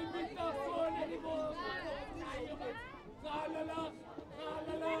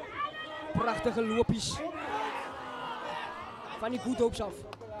 Pragtige lopies van die Good Hopes af.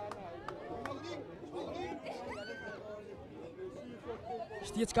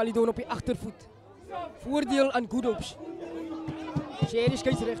 Steeds Caledon op die agtervoet. Voordeel aan Good Hopes. Sê die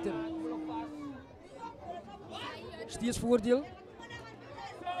skeieregter. Steeds voordeel.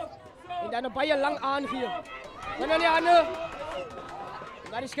 En dan 'n baie lang aangee. Dan aan die ander.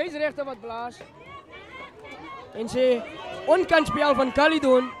 Daar die skeieregter wat blaas. En sê onkansspel van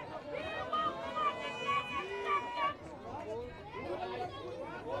Caledon.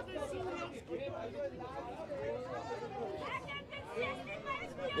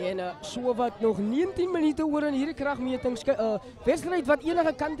 En so wat nog 19 minute oor in hierdie kragmeting. Wedstryd wat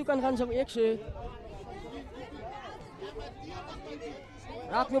enige kant toe kan gaan, sou ek sê.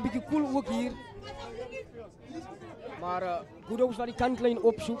 Raak nou 'n bietjie koel ook hier. Maar Good Hopes wat die kantlyn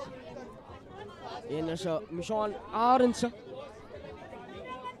opsoek. En is Mishan Arendse.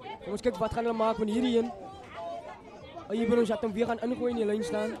 Kom ons kyk wat gaan hulle maak van hierdie een. Ibrahim het hom weer gaan ingooi in die lyn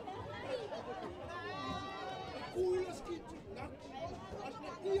staan.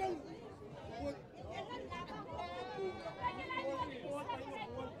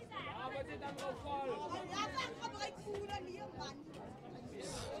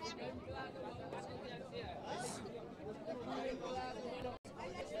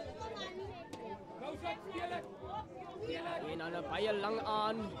 En dan 'n baie lang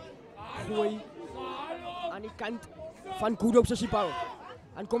aan gooi aan die kant van Good Hopes se bal.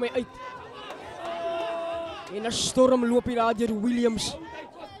 Dan kom hy uit. En 'n storm loop hier daar deur Williams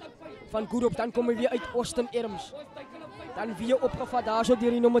van Good Hopes. Dan kom hy weer uit Austin Erms. Dan weer opgevat daarso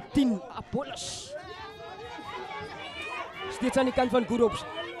deur die nommer 10 Apollos. Steeds aan die kant van Good Hopes.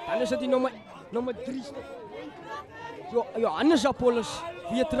 Dan is dit die nommer 3. Johannes Apollos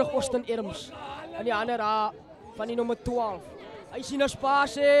weer terug Austin Erms. En die ander daar van die nommer 12. Hy sien 'n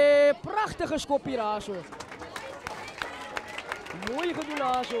spasie, pragtige skop hier daarso. Mooi gedoen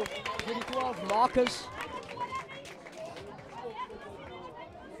daarso vir die 12 makers.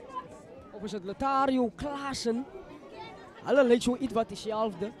 Of is dit Latario Klaasen? Hulle lyk so iets wat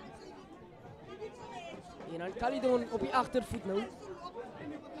dieselfde. En dan Caledon op die agtervoet nou.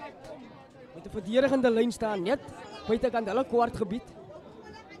 Met 'n verdedigende lyn staan net buitekant hulle kwartgebied.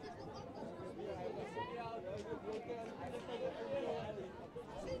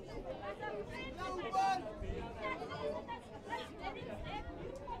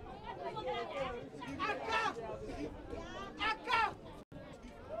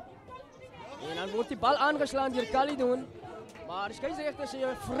 En dan wordt die bal aangeslaan door Caledon. Maar de scheidsrechter sê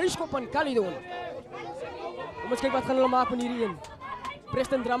 'n vryskop aan Caledon. Kom eens kyk wat gaan hulle maak van hierdie een.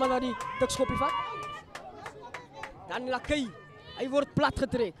 Preston Drama daar die tikskoppie vat. Dan Lakay. Hy word plat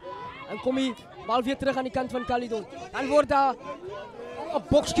getrek. Dan kom die bal weer terug aan die kant van Caledon. Dan word daar 'n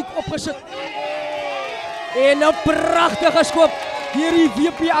bokskick opgesit. En 'n pragtige skop deur die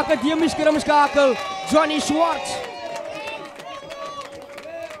WP Akademie skrimskakel Johnny Swarts.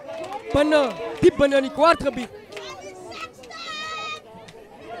 Diep binne in die kwartgebied.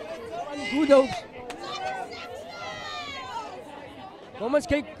 Van Good Hopes. Kom ons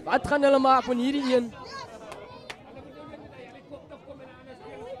kyk, wat gaan hulle maak van hierdie een?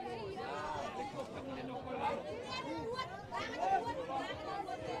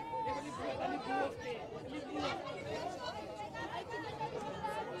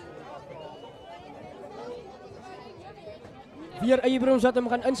 Weer Ibrahim wat hom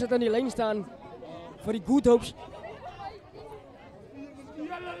gaan insit in die lyn staan vir die Good Hopes.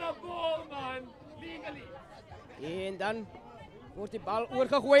 En dan wordt die bal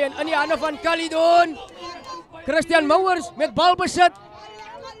oorgegooi en in die hande van Caledon. Christian Mouwers met balbesit.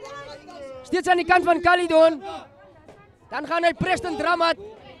 Steeds aan die kant van Caledon. Dan gaan hy Preston Dramat.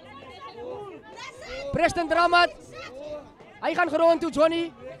 Preston Dramat. Hy gaan gerond toe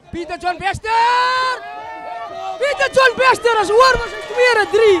Johnny. Pieter John Bester. Pieter John Bester as hoor was hy tweede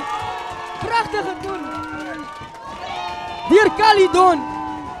 3. Pragtig gedoen. Deur Caledon.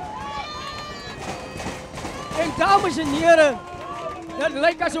 En dames en heren, dit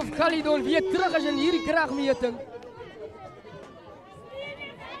lyk asof Caledon weer terug is in hierdie kragmeting.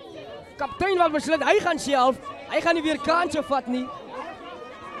 kaptein wat besluit, hy gaan self, hy gaan nie weer kanse vat nie.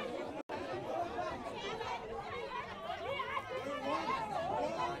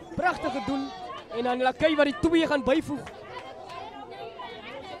 Pragtig gedoen, en dan Lakay wat die 2 gaan byvoeg.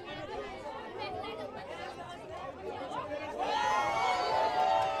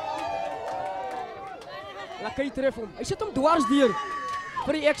 Lakay tref hom, hy sit hom dwars deur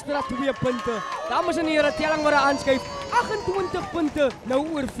vir die ekstra 2 punte. Dames en here, telling wat hy aanskuif, 28 punte, nou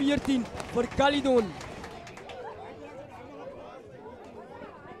oor 14 vir Caledon.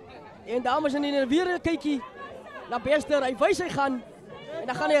 En dames en here, weer 'n kykie na Bester, hy wys hy gaan, en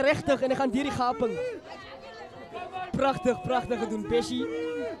dan gaan hy regtig, en hy gaan deur die gaping. Pragtig, pragtig gedoen, Bessie.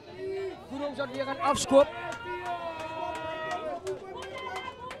 Goed om dat weer gaan afskoop.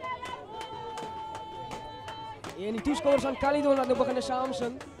 En die toeskouers van Caledon wat nou begin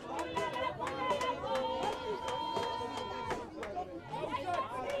saamsing.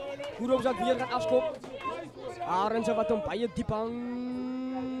 Goed op dat weer gaan afskop. Arendse wat hom baie diep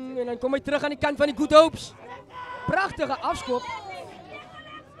hang. En dan kom hy terug aan die kant van die Good Hopes. Pragtige afskop.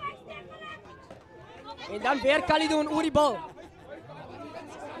 En dan weer Caledon oor die bal.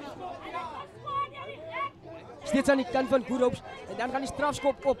 Steeds aan die kant van Good Hopes. En dan gaan die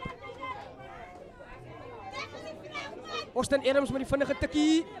strafskop op. Austin Adams met die vinnige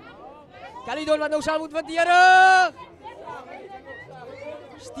tikkie. Caledon wat nou sal moet verdedig.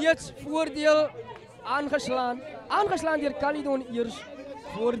 Steeds voordeel aangeslaan. Aangeslaan deur Caledon eers.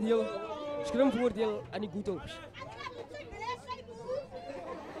 Voordeel, skrimvoordeel aan die Good Hopes.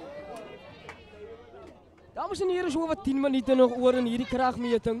 Dames en here, so wat 10 minute nog oor in hierdie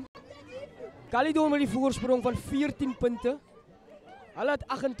kragmeting. Caledon met die voorsprong van 14 punte. Hulle het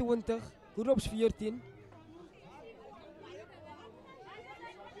 28, Good Hopes 14.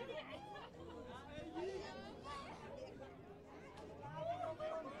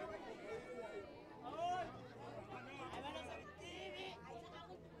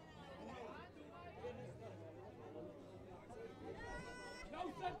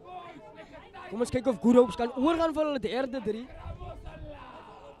 Kom ons kyk of Good Hopes kan oorgaan vir hulle derde 3.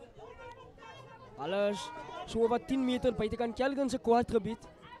 Alles so wat 10 meter buitekant Caledon se kwartgebied.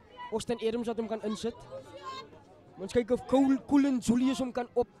 Austin Adams wat hom kan insit. Ons kyk of Colin Julius hom kan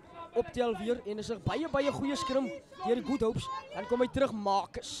optel weer en is 'n baie goeie skrim deur die Good Hopes. Dan kom hy terug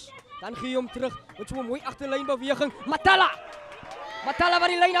Marcus. Dan gee hy hom terug met so 'n mooi agterlyn beweging. Matala wat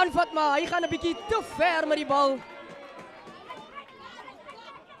die lyn aanvat, maar hy gaan 'n bietjie te ver met die bal.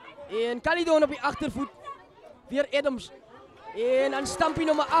 En Caledon op die agtervoet. Weer Adams. En dan stampie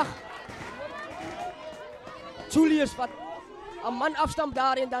nommer 8. Julius wat 'n man afstamp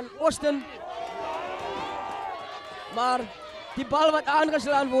daar en dan Austin. Maar die bal wat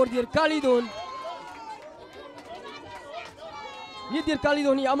aangeslaan word deur Caledon. Nie deur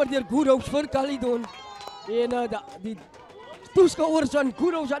Caledon nie, jammer deur Good Hopes vir Caledon. En die toeskouers van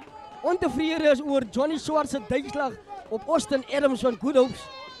Good Hopes wat ontevrede is oor Johnny Swart se duikslag op Austin Adams van Good Hopes.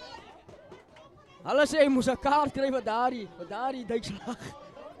 Hulle sê hy moes 'n kaart kry vir daardie duikslag.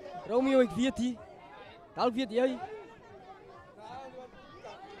 Romeo, ek weet nie. Dalk weet jy.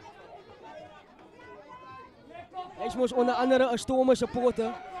 Hy moes onder andere 'n Storme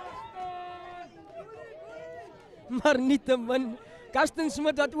supporter. Maar nietemin, Kasten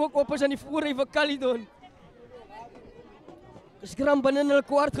Smit wat ook op is aan die voorry vir Caledon. Skram binne in hulle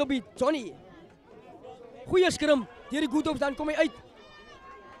kwartgebied, Johnny. Goeie skrim deur die Good Hopes, dan kom hy uit.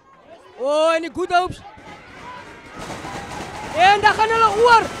 En die Good Hopes. En dan gaan hulle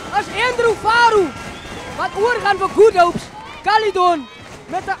oor as Andrew Faru wat oorgaan vir Good Hopes. Caledon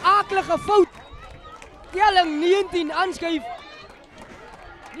met 'n aaklige fout. Telling 19 aanskuif.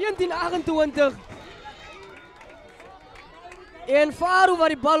 19-28. En Faru wat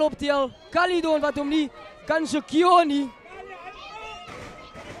die bal optel. Caledon wat hom nie kan secure nie.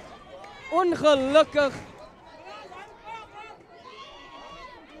 Ongelukkig.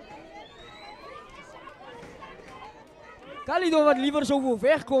 Caledon wat liever sou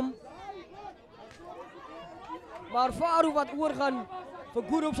wegkom. Maar Faru wat oorgaan vir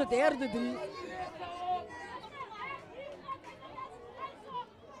Good Hopes se derde 3.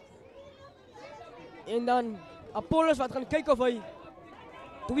 En dan Apollos wat gaan kyk of hy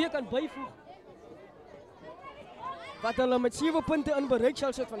 2 kan byvoeg. Wat hulle met 7 punte in bereik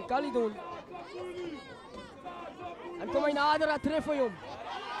sal sit van Caledon. En kom hy nader, dan tref hy hom.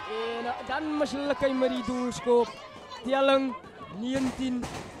 En dan misluk hy met die doelskop. Telling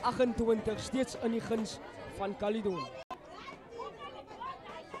 19-28, steeds in die guns van Caledon.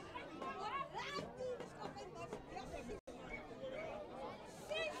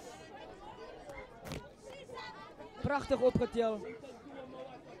 Pragtig opgetel.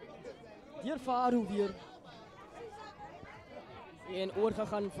 Deur Faroe weer. En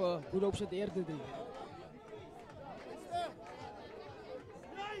oorgegaan vir Good Hope se derde 3.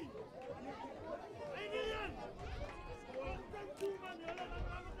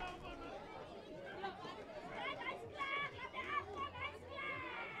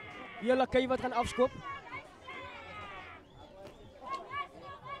 Hier Lakay wat gaan afskop.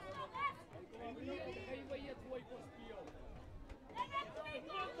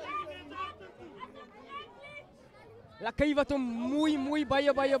 Lakay wat hom mooi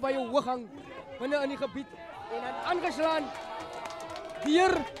baie hoog hang binne in die gebied en dan aangeslaan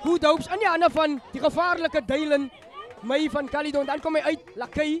deur Good Hope aan die hande van die gevaarlike Dylan May van Caledon. Dan kom hy uit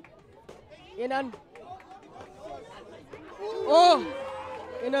Lakay en dan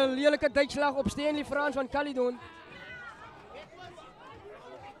en 'n lelike duikslag op Stanley Frans van Caledon.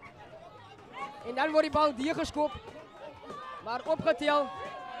 En dan word die bal deurgeskop, maar opgetel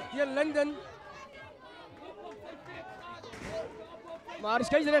deur Linden. Maar die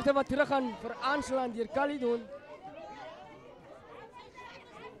skeieregter wat terug gaan vir aanslaan deur Caledon.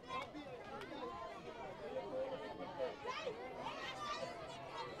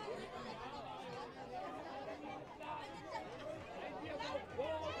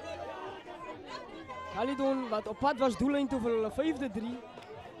 Caledon wat op pad was doellyn toe vir hulle 5de 3.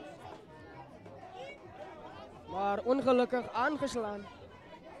 Maar ongelukkig aangeslaan.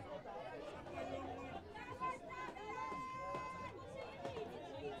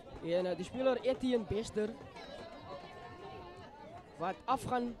 En die speler Etienne Bester wat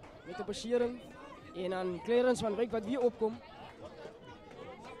afgaan met 'n besering en dan Clarence van Wyk wat weer opkom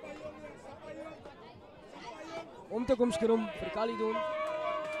om te kom skrom vir Caledon.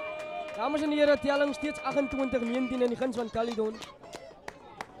 Dames en heren, telling steeds 28-19 in die guns van Caledon.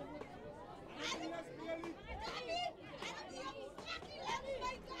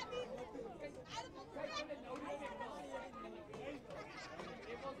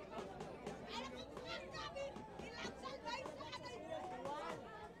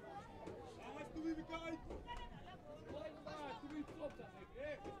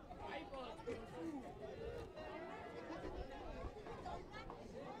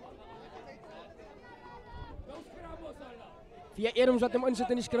 Via Adams wat hom insit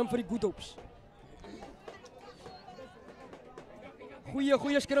in die skrim vir die Good Hopes.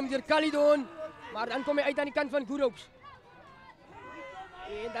 Goeie skrim deur Caledon, maar dan kom hy uit aan die kant van Good Hopes.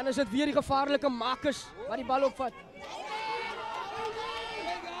 En dan is dit weer die gevaarlike Marcus wat die bal opvat.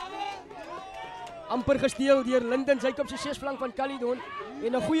 Amper gesteel deur Linden, sy op sy 6 flank van Caledon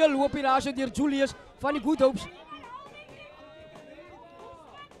en 'n goeie loop hier daarso deur Julius van die Good Hopes.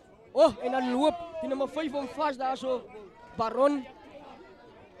 En dan loop die nommer 5 hom vas daarso. Baron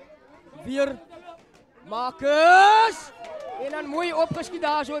weer Marcus en dan mooi opgeskiet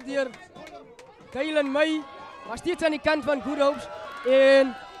daar so deur Dylan May, maar steeds aan die kant van Good Hopes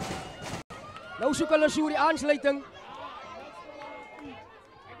en nou soek hulle so die aansluiting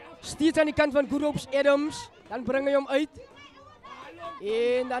steeds aan die kant van Good Hopes. Adams, dan bring hy hom uit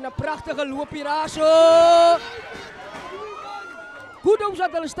en dan 'n pragtige loop hier daar so. Good Hopes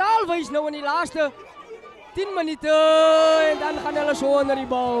het hulle staal wys nou in die laaste 10 minute en dan gaan hulle so onder die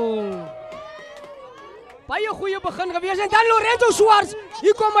bal. Baie goeie begin gewees en dan Lorenzo Swarts.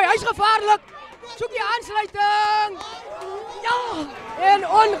 Hier kom hy, hy's gevaarlik. Soek die aansluiting. Ja, en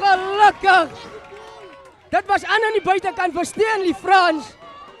ongelukkig. Dit was aan die buitekant vir Stanley Frans.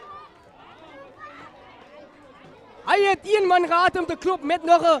 Hy het een man gehad om te klop met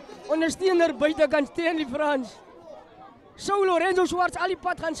nog 'n ondersteuner buitekant Stanley Frans. Sou Lorenzo Swarts al die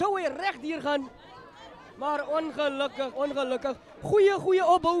pad gaan, sou hy reg hier gaan. Maar ongelukkig. Goeie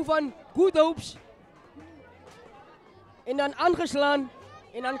opbou van Good Hopes. En dan aangeslaan.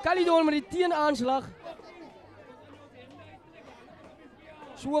 En dan Caledon met die teenaanslag.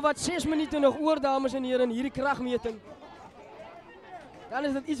 So wat 6 minute nog oor, dames en heren, hierdie kragmeting. Dan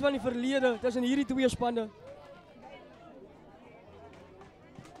is dit iets van die verlede tussen hierdie twee spanne.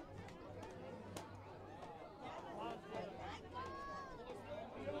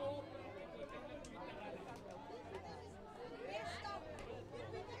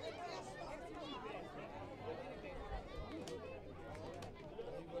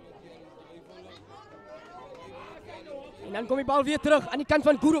 En dan kom die bal weer terug aan die kant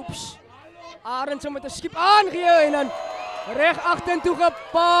van Good Hopes. Arendse met 'n skiep aangee en dan reg agtertoe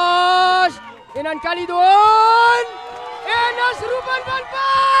gepas. En dan Caledon. En dis Ruben van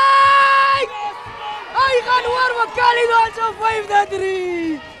Wyk. Hy gaan oor vir Caledon se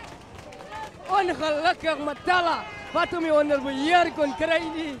 5-3. Ongelukkig Matala wat hom nie onder beheer kon kry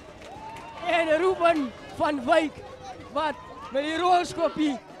nie. En Ruben van Wyk wat met die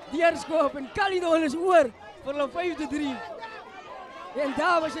rolskoppie deurskop en Caledon is oor vir hulle 5-3. En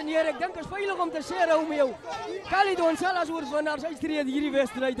dames en heren, ek dink is veilig om te sê, Romeo, Caledon sal as oorwinnaars uittreed hierdie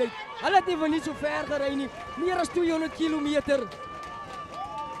wedstryd uit. Hulle het nie vir niet so ver gery nie, meer as 200 kilometer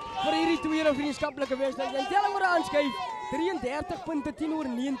vir hierdie tweede vriendskaplike wedstryd. En telling word aanskuif, 33 punte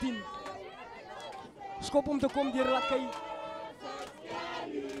 10-19. Skop om te kom deur Lakay.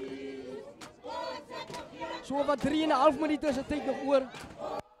 So wat 3,5 minute se tyd nog oor.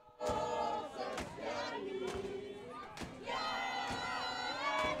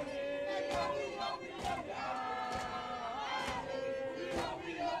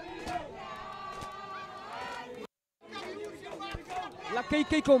 Lakay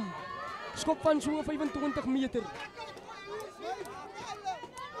kyk hom. Skop van so 25 meter.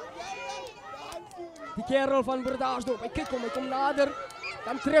 Die kerel van Bredasdorp, hy kyk hom, hy kom nader,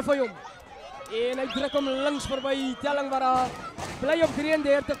 dan tref hy hom. En hy druk hom links verby, telling waar daar bly op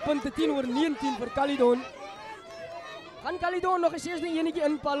 33 punte 10-19 vir Caledon. Gaan Caledon nog 'n 6de enetjie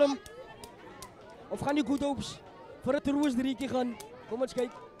inpalm? Of gaan die Good Hopes vir 'n troostdrieetjie gaan? Kom ons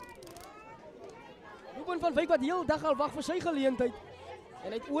kyk. Ruben van Wyk wat heel dag al wag vir sy geleentheid.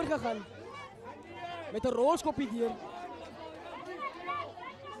 En hy het oorgegaan met 'n rolskoppie deur.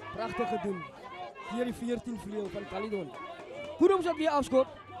 Pragtig gedoen. Hier die 14 vleuel van Caledon. Good Hopes op weer afskop.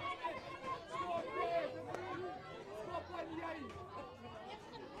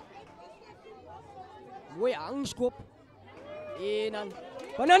 Mooi angskop. En dan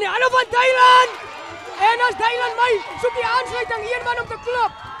van die ander van Dylan. En as Dylan my soek die aansluiting, een man om te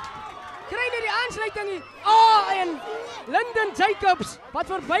klop. Kry nie die aansluiting nie. En Lyndon Jacobs wat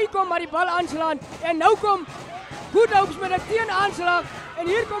verbykom maar die bal aanslaan. En nou kom Good Hopes met 'n teenaanslag. En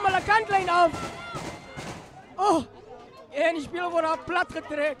hier kom hulle kantlyn af. En die speler word daar plat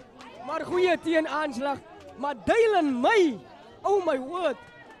getrek. Maar goeie teenaanslag. Maar Dylan my, oh my word.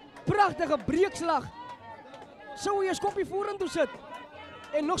 Pragtige breekslag. Sou hy 'n skoppie vorentoe sit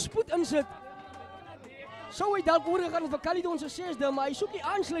en nog spoed insit. Sou hy dalk oorgegaan vir Caledon se 6de, maar hy soek die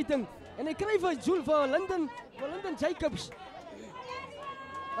aansluiting en hy kry vir Lyndon Jacobs.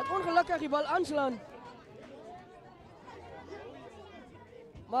 Wat ongelukkig die bal aanslaan.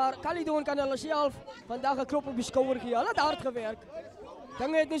 Maar Caledon kan hulle self vandag 'n klop op die skouer gee. Hulle het hard gewerk.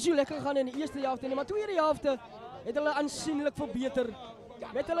 Dinge het nie so lekker gegaan in die eerste helfte nie, maar tweede helfte het hulle aansienlik verbeter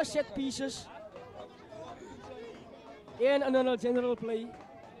met hulle set pieces. En in hulle general play.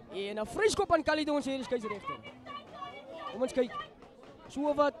 En 'n vryskop aan Caledon se skeieregter. Kom ons kyk.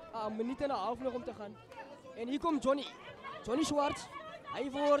 So wat 'n minuut en 'n half nog om te gaan. En hier kom Johnny Swarts.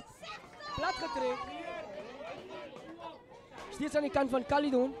 Hy word plat getrek. Steeds aan die kant van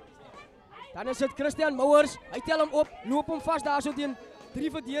Caledon. Dan is dit Christian Mouwers. Hy tel hom op, loop hom vas daar so teen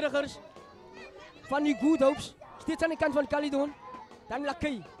 3 verdedigers van die Good Hopes. Steeds aan die kant van Caledon. Dan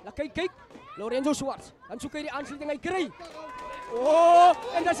Lakay kyk. Lorenzo Swarts. Dan soek hy die aansluiting, hy kry.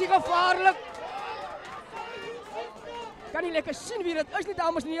 En dat is gevaarlik. Kan nie lekker sien wie dit is nie,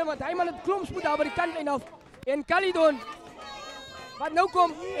 dames en heren, want hy man het klompspoed daar by die kantlyn af. En Caledon, wat nou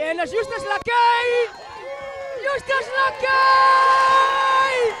kom, en is Justus Lakay! Justus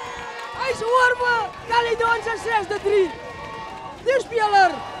Lakay! Hy is oor vir Caledon se 6-3. Die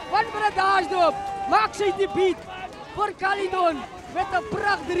speler van Bredasdorp maak sy debuut vir Caledon. Met 'n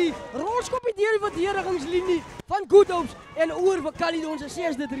pracht 3, rolskoppie deur die verdedigingslinie van Good Hopes en oor vir Caledon se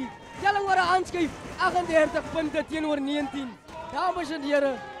 6-3. Telling word aanskuif, 38 punte 19. Dames en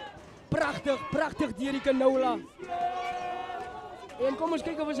here, pragtig deur die Canola. En kom ons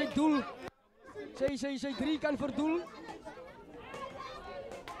kyk of sy doel, sy 3 kan verdoel.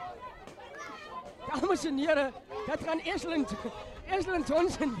 Dames en here, dat gaan Esland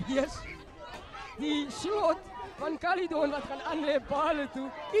Johnson wees. Die slot van Caledon wat gaan aanlê bale toe.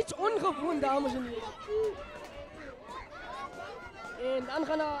 Iets ongewoon, dames en heren. En dan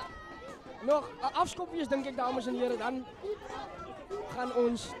gaan daar nog 'n afskop wees, dink ek, dames en heren. Dan gaan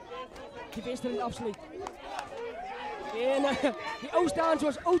ons die wedstryd afsluit. En die ou staan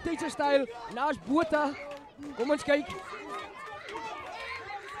soos oudtydse styl naas Botha. Kom ons kyk.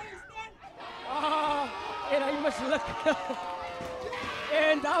 En hy misluk.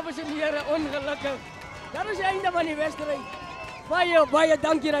 En dames en heren, ongelukkig. Dat is die einde van die wedstryd. Baie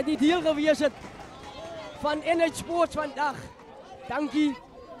dankie dat jy deel gewees het van NH Sports vandag. Dankie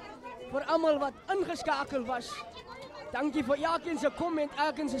vir almal wat ingeskakel was. Dankie vir elkeen se comment,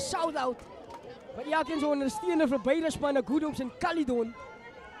 elkeen se shout-out. Vir elkeen se ondersteuning vir beide spanne, Good Hopes en Caledon.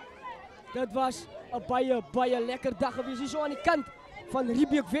 Dit was 'n baie lekker dag gewees hier so aan die kant van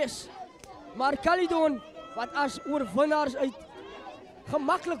Riebeek-Wes. Maar Caledon wat as oorwinnaars uit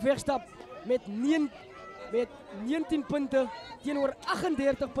gemaklik wegstap met met 19 punte teenoor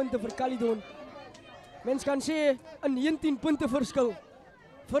 38 punte vir Caledon. Mens kan sê 'n 19 punte verskil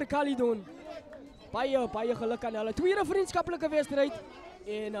vir Caledon. Baie geluk aan hulle. Tweede vriendskaplike wedstryd.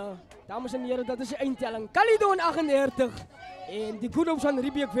 En dames en heren, dat is die eindtelling. Caledon 38 en die Good Hopes van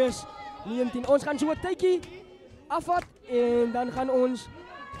Riebeek-Wes 19. Ons gaan so 'n tydjie afvat en dan gaan ons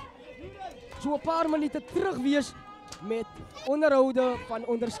so 'n paar minute terug wees met onderhoude van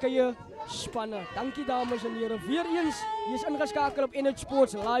onderskeie spanne. Dankie dames en heren. Weer eens, jy is ingeskakel op NH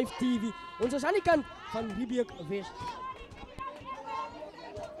Sports Live TV. Ons is aan die kant van Riebeek-Wes.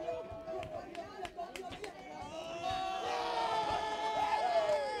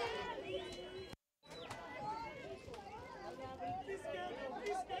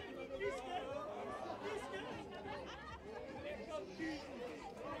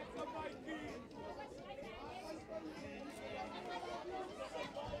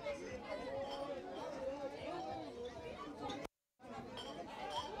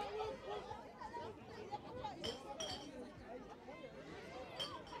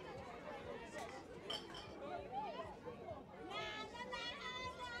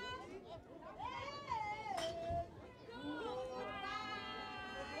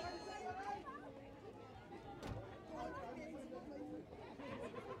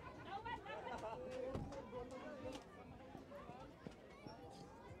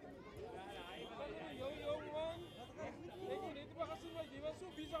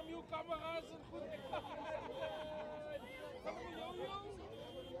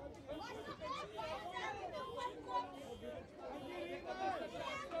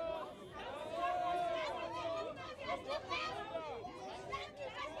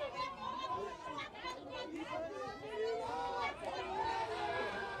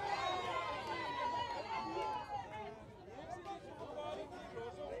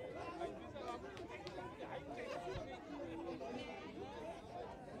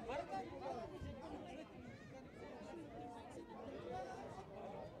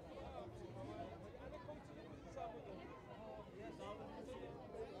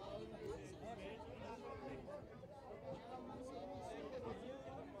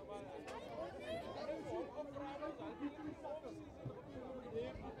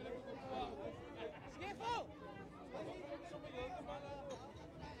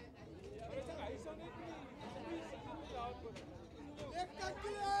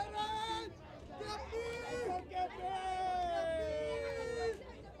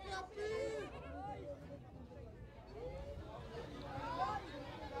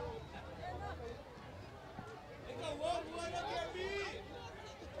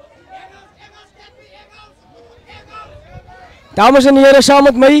 Dames en heren, saam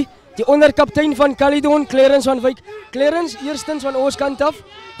met my, die onderkaptein van Caledon, Clarence van Wyk. Clarence, eerstens van ons kant af,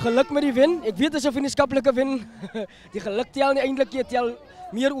 geluk met die wen. Ek weet dit is 'n vriendskaplike wen. Die geluk tel nie eintlik, jy tel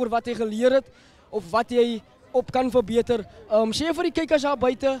meer oor wat jy geleer het of wat jy op kan verbeter. Sê vir die kykers daar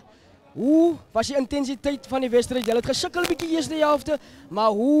buite, hoe was die intensiteit van die wedstryd? Julle het gesukkel 'n bietjie eerste helfte, maar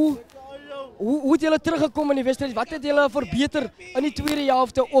hoe het julle teruggekom in die wedstryd? Wat het julle verbeter in die tweede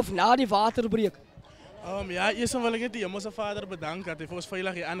helfte of na die waterbreek? Ja, eerst wil ek net die Hemelse Vader bedank dat hy vir ons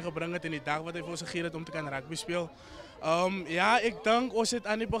veilig hier aangebring het in die dag wat hy vir ons gegee het om te kan rugby speel. Ja, ek dink ons het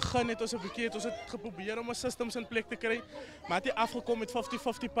aan die begin het ons 'n bietjie ons het geprobeer om 'n systems in plek te kry, maar het nie afgekom met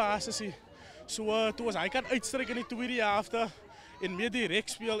 50-50 passes nie. So toe ons hy kan uitstryk in die tweede helfte en meer direk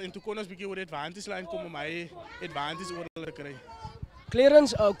speel en toe kon ons bietjie oor die advantage line kom om hy advantage oor hulle te kry.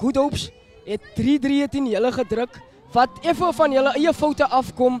 Clarence, Good Hopes het 3-3 in julle gedruk. Wat effe van julle eie foute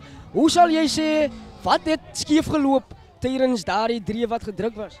afkom, hoe sal jy sê wat het skeef geloop tydens daardie 3 wat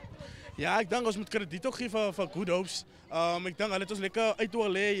gedruk was? Ja, ek dink ons moet krediet ook gee vir Good Hopes. Ek dink hulle het ons lekker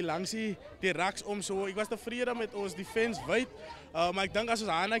uitolê langs die raks om so. Ek was tevrede met ons defense wyd. Maar ek dink as ons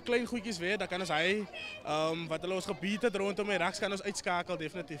aan hy klein goedjies weet, dan kan ons hy wat hulle ons gebied het rondom die raks kan ons uitskakel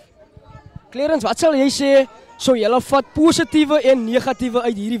definitief. Clarence, wat sal jy sê so julle vat positiewe en negatiewe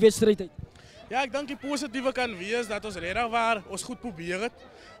uit hierdie wedstryd uit? Ja, ek dink die positiewe kan wees dat ons regtig waar ons goed probeer het.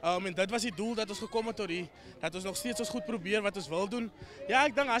 En dit was die doel dat ons gekom het tot dat ons nog steeds ons goed probeer wat ons wil doen. Ja,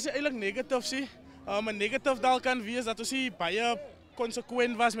 ek dink as jy eintlik negatief sien, 'n negatief dalk kan wees dat ons nie baie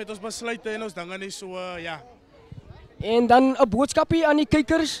konsekwent was met ons besluite en ons dinge nie so ja. En dan 'n boodskapie aan die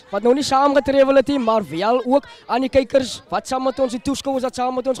kykers wat nou nie saamgetrewel het nie, maar wel ook aan die kykers wat saam met ons die toeskouers wat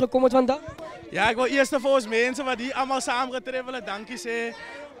saam met ons gekom het vandag. Ja, ek wil eers vir ons mense wat hier almal saamgetrewel het, dankie sê.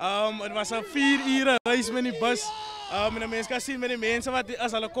 Het was 'n 4 ure reis met die bus. En die mense kan sien met die mense wat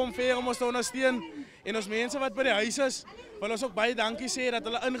as hulle kom vir om ons te ondersteun en ons mense wat by die huis is, wil ons ook baie dankie sê dat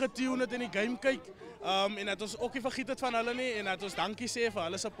hulle ingetune het in die game kyk. En dat ons ook nie vergiet het van hulle nie en dat ons dankie sê vir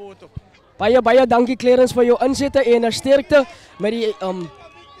hulle support ook. Baie dankie Clarence vir jou insette en sterkte met die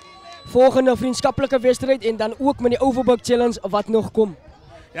volgende vriendskaplike wedstryd en dan ook met die Overbuck Challenge wat nog kom.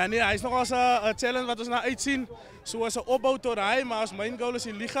 Ja nee, hy is nog als 'n challenge wat ons na uitsien. Soos 'n opbou tot hy, maar ons main goal is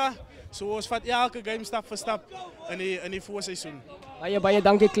die liga. So ons vat elke game stap vir stap in die voorseisoen. Baie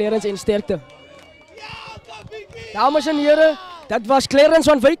dankie Clarence en sterkte. Dames en here, dat was Clarence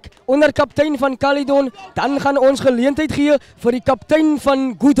van Wyk, onderkaptein van Caledon. Dan gaan ons geleentheid gee vir die kaptein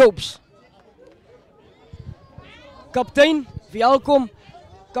van Good Hopes. Kaptein, welkom.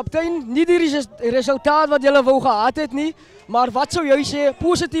 Kaptein, nie die resultaat wat julle wou gehad het nie, maar wat sou jy sê,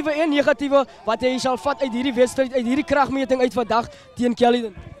 positiewe en negatiewe, wat jy sal vat uit hierdie wedstryd, uit hierdie kragmeting uit vandag teen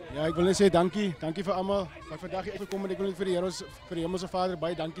Caledon? Ja, ek wil net sê dankie vir almal wat vandag hier uitgekom het. Ek wil net vir die Hemelse Vader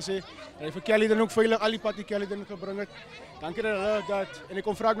baie dankie sê. Dat hy vir Caledon ook veilig al die pad die Caledon gebring het. Dankie dat hulle dat en ek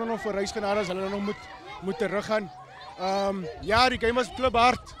kom vra ek nog vir reisgenade as hulle nog moet teruggaan. Ja, die game was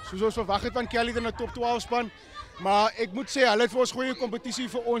kliphard, soos ons verwag het van Caledon 'n top 12 span. Maar ek moet sê hulle het vir ons goeie kompetisie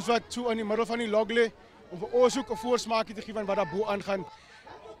vir ons wat so in die middel van die log lê om vir ons ook 'n voorsmaakie te gee van wat daar bo aangaan.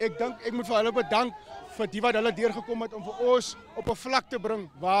 Ek dink ek moet vir hulle bedank vir die wat hulle deurgekom het om vir ons op 'n vlak te bring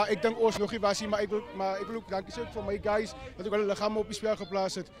waar ek dink ons nog nie was nie, maar ek wil ook dankie sê vir my guys wat ook hulle liggame op die spel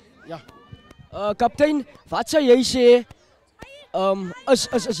geplaas het. Ja. Kaptein, wat sou jy sê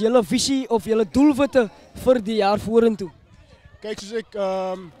is julle visie of julle doelwitte vir die jaar vorentoe? Kyk,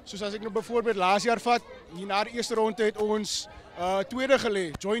 soos as ek nou byvoorbeeld laas jaar vat, hier na die eerste ronde het ons tweede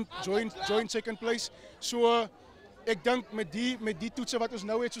gelê, joint second place. So ek dink met die toetse wat ons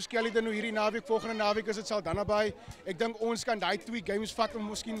nou het, soos Caledon nou hierdie naweek, volgende naweek is dit Saldanha. Ek dink ons kan daai 2 games vat om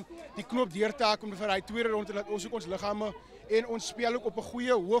miskien die knoop deur te haak om vir daai tweede ronde dat ons ook ons liggame en ons speel ook op 'n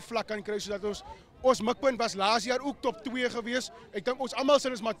goeie hoë vlak kan kry sodat ons mikpunt was laas jaar ook top 2 gewees. Ek dink ons almal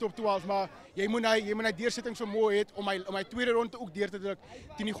sin is maar top 12, maar jy moet hy deursettingsvermoë het om my tweede ronde ook deur te druk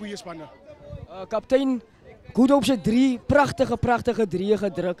teen die goeie spanne. Kaptein, Good Hopes het 3 pragtige 3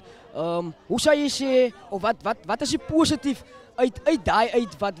 gedruk. Hoe sou jy sê of wat is die positief uit daai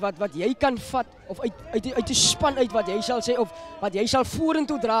uit wat jy kan vat of uit die span uit wat jy sal sê of wat jy sal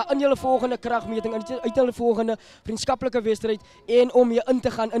vorentoe dra in julle volgende kragmeting, uit julle volgende vriendskaplike wedstryd en om jy in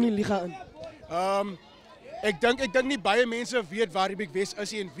te gaan in die liga in? Ek dink nie baie mense weet waar Riebeek-Wes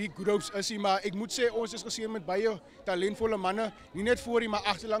is en wie Good Hopes is nie, maar ek moet sê ons is geseën met baie talentvolle manne, nie net voor nie, maar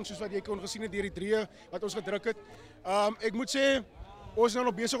agterlangs soos wat jy kon gesien het deur die 3 wat ons gedruk het. Ek moet sê ons is nou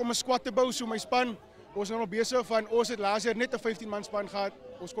nog besig om 'n squad te bou, so my span, ons is nou nog besig ons het laas jaar net 'n 15-man span gehad.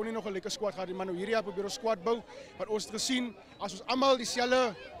 Ons kon nie nog 'n lekker squad gehad nie, maar nou hierdie jaar probeer ons squad bou, want ons het gesien as ons almal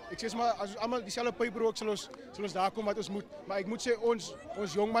dieselfde pyp rook sal ons daar kom wat ons moet. Maar ek moet sê ons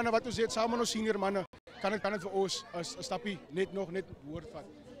jong manne wat ons het saam met ons senior manne kan dit vir ons 'n stappie net hoër vat.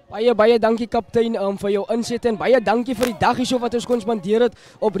 Baie dankie kaptein vir jou insette en baie dankie vir die dag hierso wat ons kon spandeer het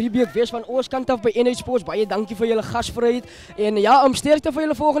op Riebeek-Wes van ons kant af by NH Sports. Baie dankie vir julle gasvryheid en ja, sterkte vir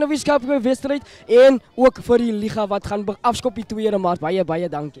julle volgende wetenskaplike wedstryd en ook vir die liga wat gaan afskop die 2de Maart. Baie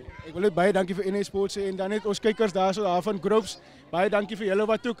dankie. Ek wil net baie dankie vir NH Sports en dan net ons kykers daarso daar van Groups. Baie dankie vir julle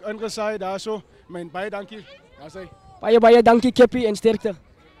wat ook ingesaai daarso. Baie dankie. Daar's hy. Baie dankie Keppie en sterkte.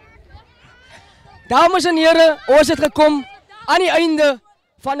 Dames en here, ons het gekom aan die einde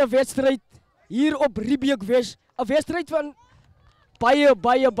van 'n wedstryd hier op Riebeek-Wes, 'n wedstryd van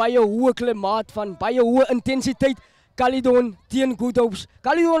baie hoë klimaat, van baie hoë intensiteit. Caledon teen Good Hopes.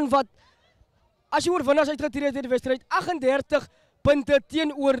 Caledon wat as jy oorwinnaars uitgetree het in die wedstryd 38 punte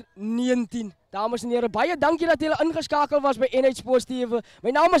teenoor 19. Dames en here, baie dankie dat julle ingeskakel was by NH Sports TV.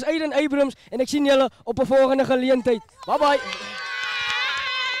 My naam is Aiden Abrams en ek sien julle op 'n volgende geleentheid. Bye.